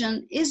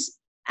cohesion is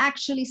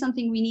actually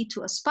something we need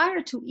to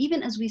aspire to,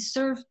 even as we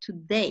serve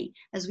today.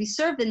 As we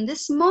serve in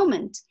this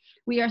moment,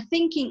 we are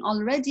thinking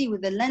already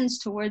with a lens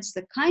towards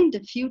the kind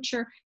of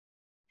future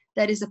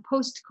that is a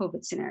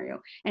post-COVID scenario.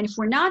 And if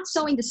we're not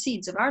sowing the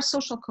seeds of our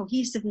social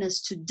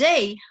cohesiveness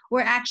today,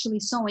 we're actually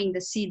sowing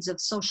the seeds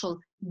of social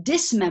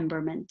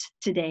dismemberment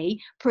today,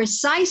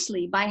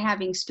 precisely by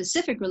having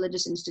specific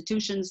religious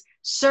institutions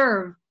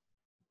serve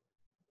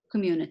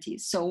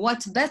communities. So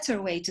what's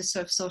better way to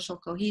serve social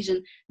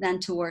cohesion than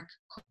to work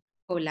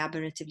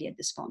collaboratively at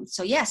this moment?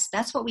 So yes,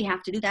 that's what we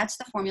have to do. That's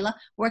the formula.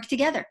 Work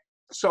together.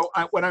 So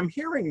what I'm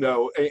hearing,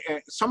 though,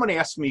 someone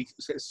asked me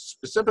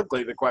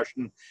specifically the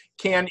question,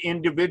 can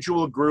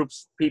individual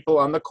groups, people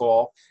on the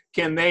call,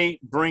 can they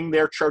bring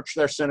their church,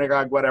 their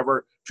synagogue,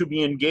 whatever, to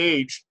be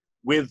engaged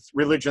with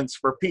Religions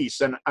for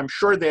Peace? And I'm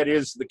sure that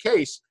is the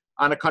case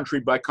on a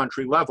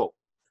country-by-country level.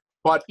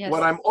 But yes,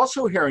 what I'm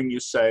also hearing you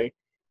say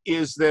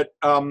is that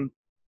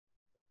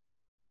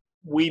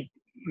we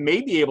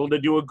may be able to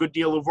do a good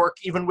deal of work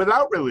even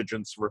without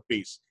Religions for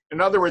Peace. In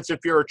other words,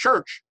 if you're a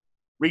church,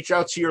 reach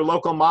out to your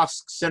local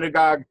mosque,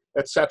 synagogue,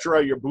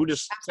 etc., your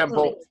Buddhist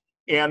temple,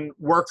 and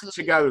work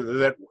together.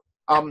 That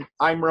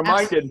I'm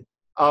reminded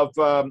of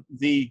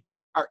the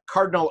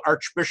Cardinal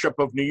Archbishop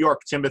of New York,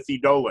 Timothy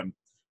Dolan,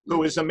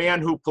 who is a man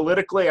who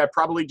politically I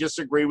probably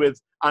disagree with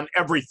on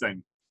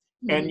everything.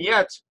 And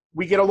yet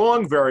we get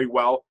along very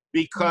well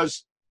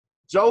because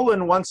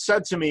Dolan once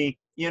said to me,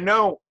 you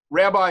know,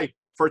 Rabbi,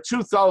 for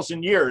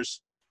 2,000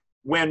 years,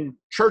 when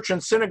church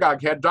and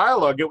synagogue had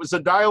dialogue, it was a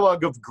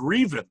dialogue of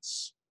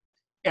grievance.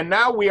 And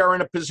now we are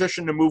in a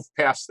position to move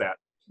past that.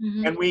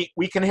 Mm-hmm. And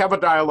we can have a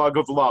dialogue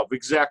of love,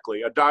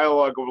 exactly, a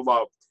dialogue of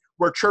love,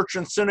 where church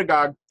and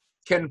synagogue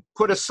can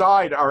put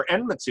aside our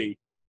enmity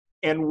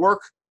and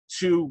work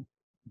to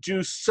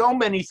do so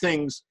many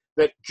things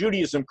that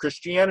Judaism,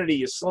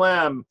 Christianity,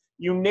 Islam,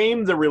 you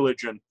name the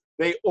religion,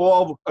 they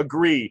all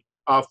agree.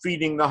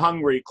 Feeding the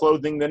hungry,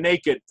 clothing the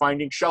naked,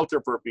 finding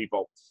shelter for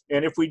people.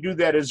 And if we do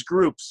that as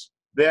groups,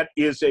 that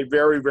is a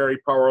very, very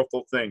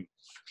powerful thing.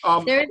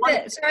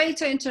 Sorry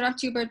to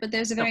interrupt you, Bert, but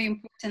there's a very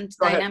important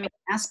dynamic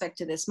aspect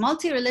to this.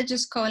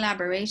 Multi-religious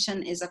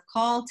collaboration is a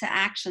call to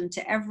action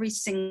to every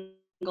single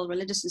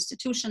religious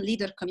institution,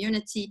 leader,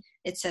 community,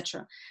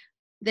 etc.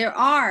 There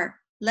are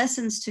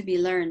lessons to be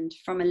learned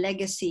from a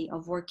legacy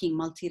of working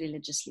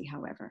multi-religiously,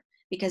 however.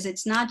 Because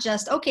it's not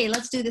just, okay,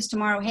 let's do this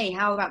tomorrow. Hey,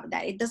 how about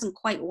that? It doesn't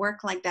quite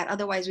work like that.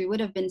 Otherwise, we would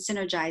have been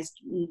synergized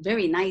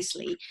very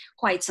nicely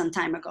quite some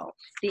time ago.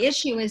 The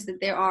issue is that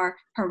there are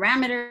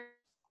parameters,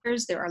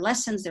 there are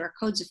lessons, there are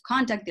codes of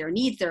conduct, there are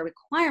needs, there are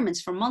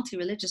requirements for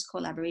multi-religious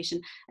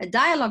collaboration. A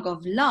dialogue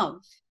of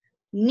love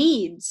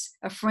needs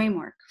a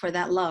framework for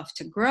that love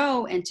to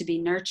grow and to be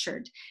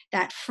nurtured.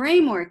 That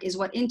framework is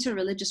what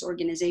interreligious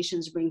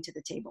organizations bring to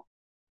the table.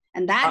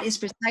 And that is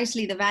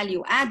precisely the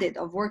value added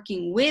of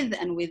working with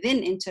and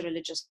within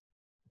interreligious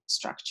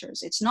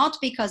structures. It's not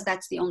because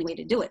that's the only way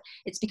to do it.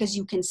 It's because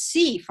you can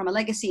see from a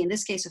legacy, in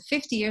this case of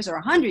 50 years or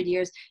 100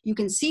 years, you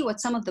can see what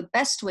some of the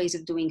best ways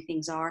of doing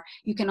things are.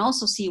 You can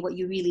also see what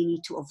you really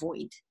need to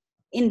avoid.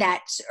 In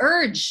that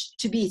urge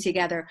to be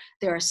together,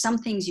 there are some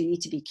things you need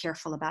to be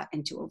careful about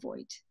and to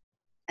avoid.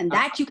 And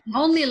that you can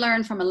only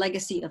learn from a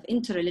legacy of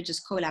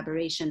interreligious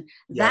collaboration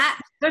that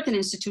certain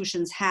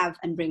institutions have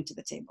and bring to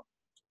the table.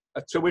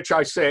 To which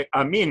I say,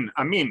 Amin,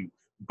 Amin.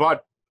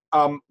 But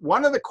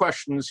one of the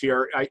questions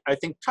here, I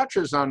think,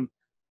 touches on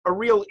a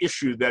real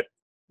issue that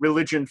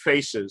religion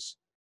faces.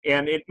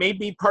 And it may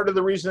be part of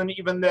the reason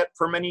even that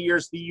for many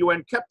years the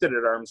UN kept it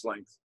at arm's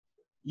length.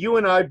 You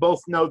and I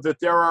both know that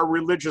there are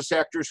religious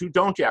actors who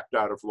don't act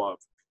out of love,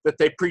 that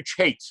they preach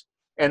hate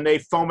and they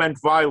foment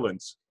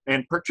violence.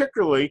 And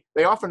particularly,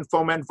 they often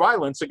foment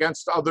violence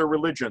against other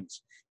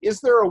religions. Is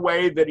there a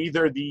way that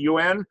either the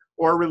UN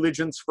or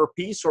Religions for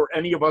Peace or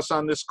any of us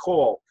on this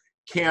call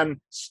can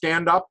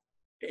stand up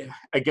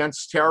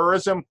against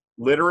terrorism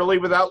literally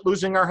without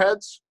losing our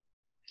heads?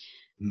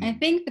 I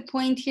think the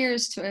point here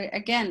is to,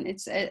 again,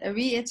 it's a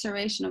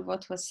reiteration of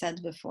what was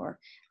said before.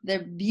 The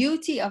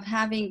beauty of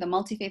having the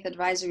Multi-Faith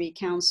Advisory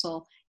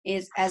Council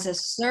is as a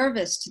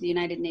service to the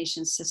United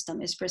Nations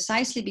system is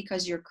precisely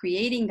because you're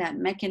creating that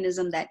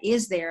mechanism that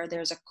is there.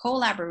 There's a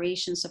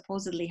collaboration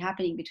supposedly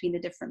happening between the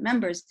different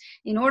members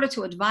in order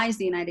to advise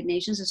the United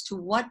Nations as to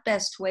what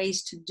best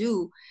ways to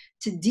do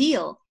to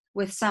deal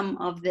with some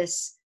of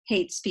this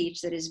hate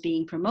speech that is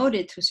being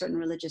promoted through certain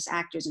religious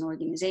actors and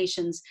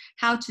organizations,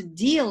 how to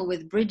deal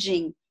with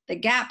bridging the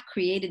gap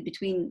created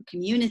between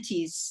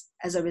communities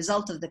as a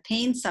result of the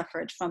pain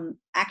suffered from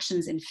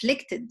actions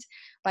inflicted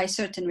by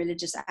certain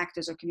religious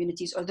actors or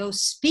communities, or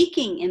those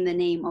speaking in the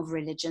name of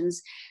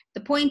religions.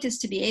 The point is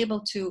to be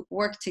able to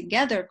work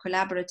together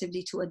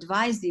collaboratively to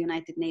advise the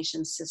United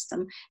Nations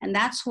system. And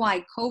that's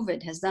why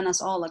COVID has done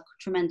us all a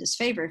tremendous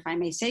favor, if I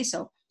may say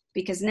so,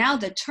 because now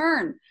the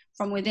turn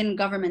from within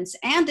governments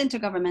and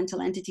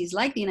intergovernmental entities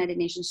like the United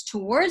Nations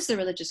towards the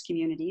religious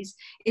communities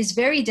is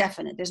very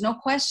definite. There's no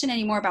question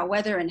anymore about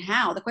whether and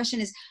how. The question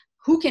is,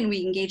 who can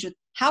we engage with?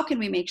 How can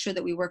we make sure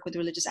that we work with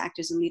religious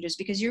actors and leaders?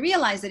 Because you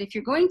realize that if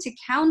you're going to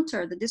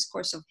counter the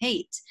discourse of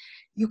hate,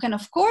 you can,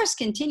 of course,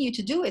 continue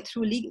to do it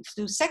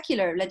through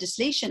secular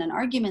legislation and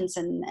arguments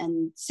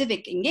and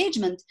civic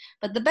engagement.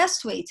 But the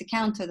best way to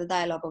counter the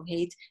dialogue of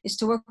hate is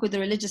to work with the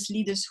religious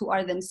leaders who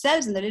are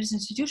themselves and the religious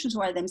institutions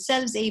who are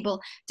themselves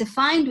able to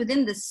find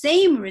within the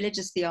same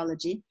religious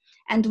theology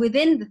and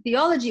within the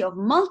theology of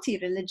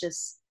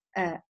multi-religious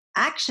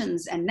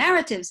actions and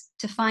narratives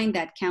to find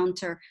that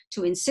counter,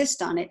 to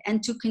insist on it,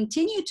 and to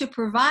continue to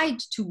provide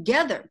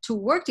together, to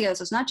work together.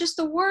 So it's not just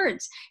the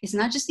words, it's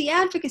not just the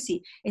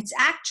advocacy, it's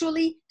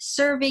actually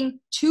serving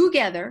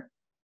together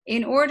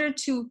in order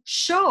to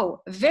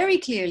show very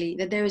clearly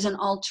that there is an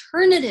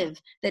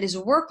alternative that is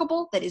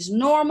workable, that is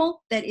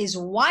normal, that is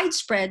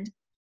widespread,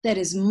 that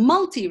is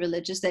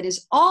multi-religious, that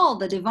is all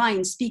the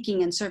divine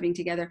speaking and serving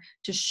together.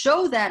 To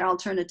show that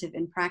alternative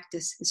in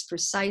practice is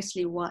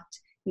precisely what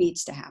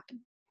needs to happen.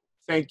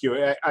 Thank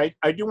you.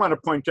 I do want to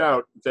point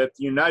out that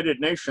the United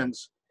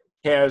Nations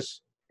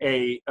has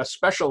a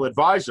special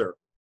advisor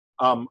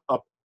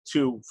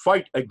to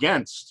fight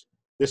against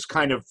this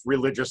kind of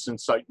religious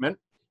incitement.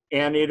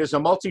 And it is a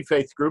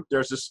multi-faith group.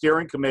 There's a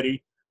steering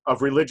committee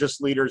of religious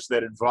leaders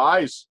that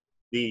advise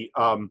the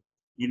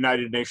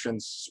United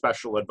Nations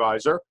special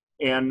advisor.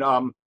 And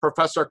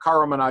Professor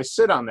Karam and I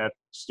sit on that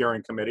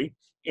steering committee.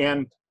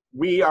 And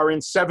we are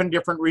in 7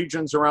 different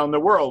regions around the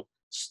world,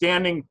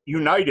 standing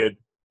united,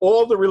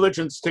 all the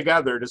religions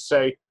together, to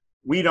say,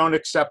 we don't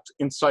accept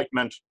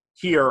incitement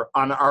here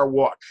on our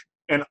watch.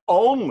 And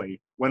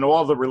only when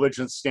all the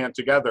religions stand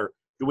together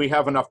do we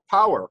have enough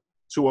power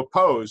to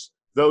oppose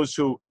those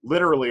who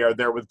literally are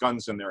there with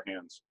guns in their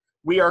hands.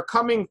 We are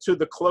coming to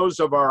the close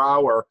of our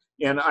hour,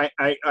 and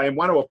I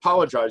want to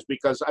apologize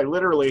because I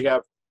literally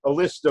have a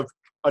list of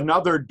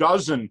another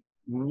dozen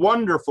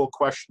wonderful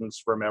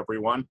questions from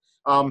everyone.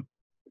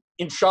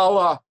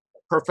 Inshallah,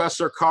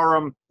 Professor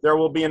Karam, there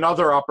will be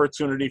another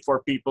opportunity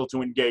for people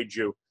to engage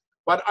you.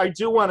 But I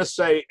do want to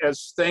say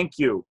as thank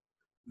you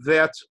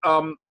that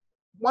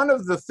one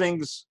of the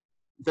things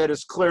that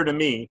is clear to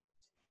me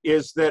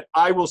is that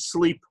I will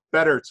sleep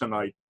better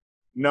tonight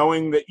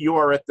knowing that you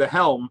are at the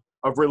helm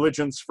of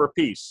Religions for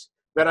Peace,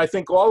 that I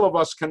think all of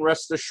us can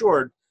rest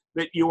assured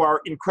that you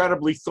are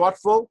incredibly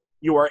thoughtful,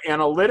 you are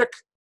analytic,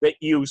 that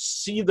you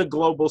see the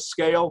global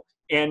scale,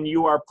 and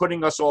you are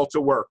putting us all to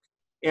work.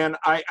 And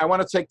I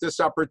want to take this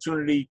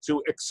opportunity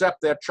to accept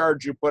that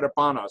charge you put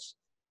upon us,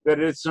 that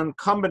it's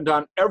incumbent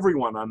on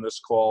everyone on this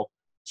call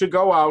to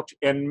go out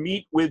and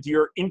meet with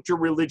your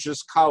interreligious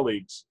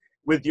colleagues,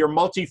 with your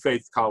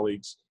multi-faith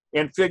colleagues,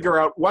 and figure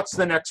out what's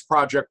the next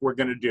project we're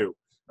going to do.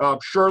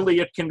 Surely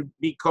it can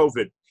be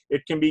COVID.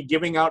 It can be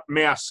giving out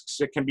masks.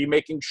 It can be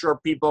making sure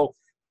people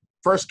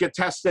first get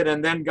tested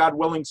and then, God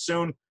willing,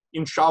 soon,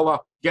 inshallah,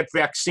 get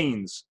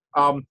vaccines.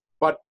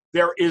 But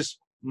there is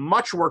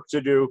much work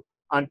to do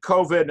on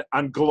COVID,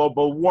 on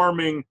global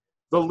warming.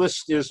 The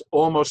list is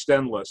almost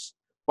endless.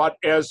 But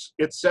as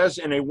it says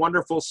in a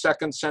wonderful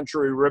 2nd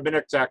century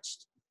rabbinic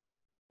text,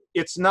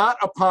 it's not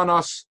upon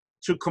us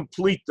to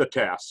complete the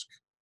task,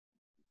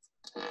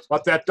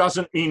 but that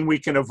doesn't mean we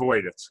can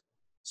avoid it.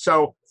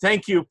 So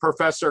thank you,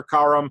 Professor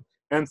Karam,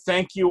 and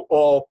thank you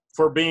all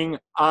for being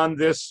on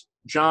this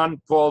John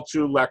Paul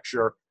II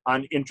lecture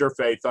on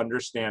interfaith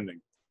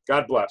understanding.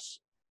 God bless.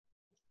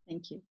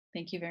 Thank you.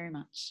 Thank you very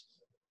much.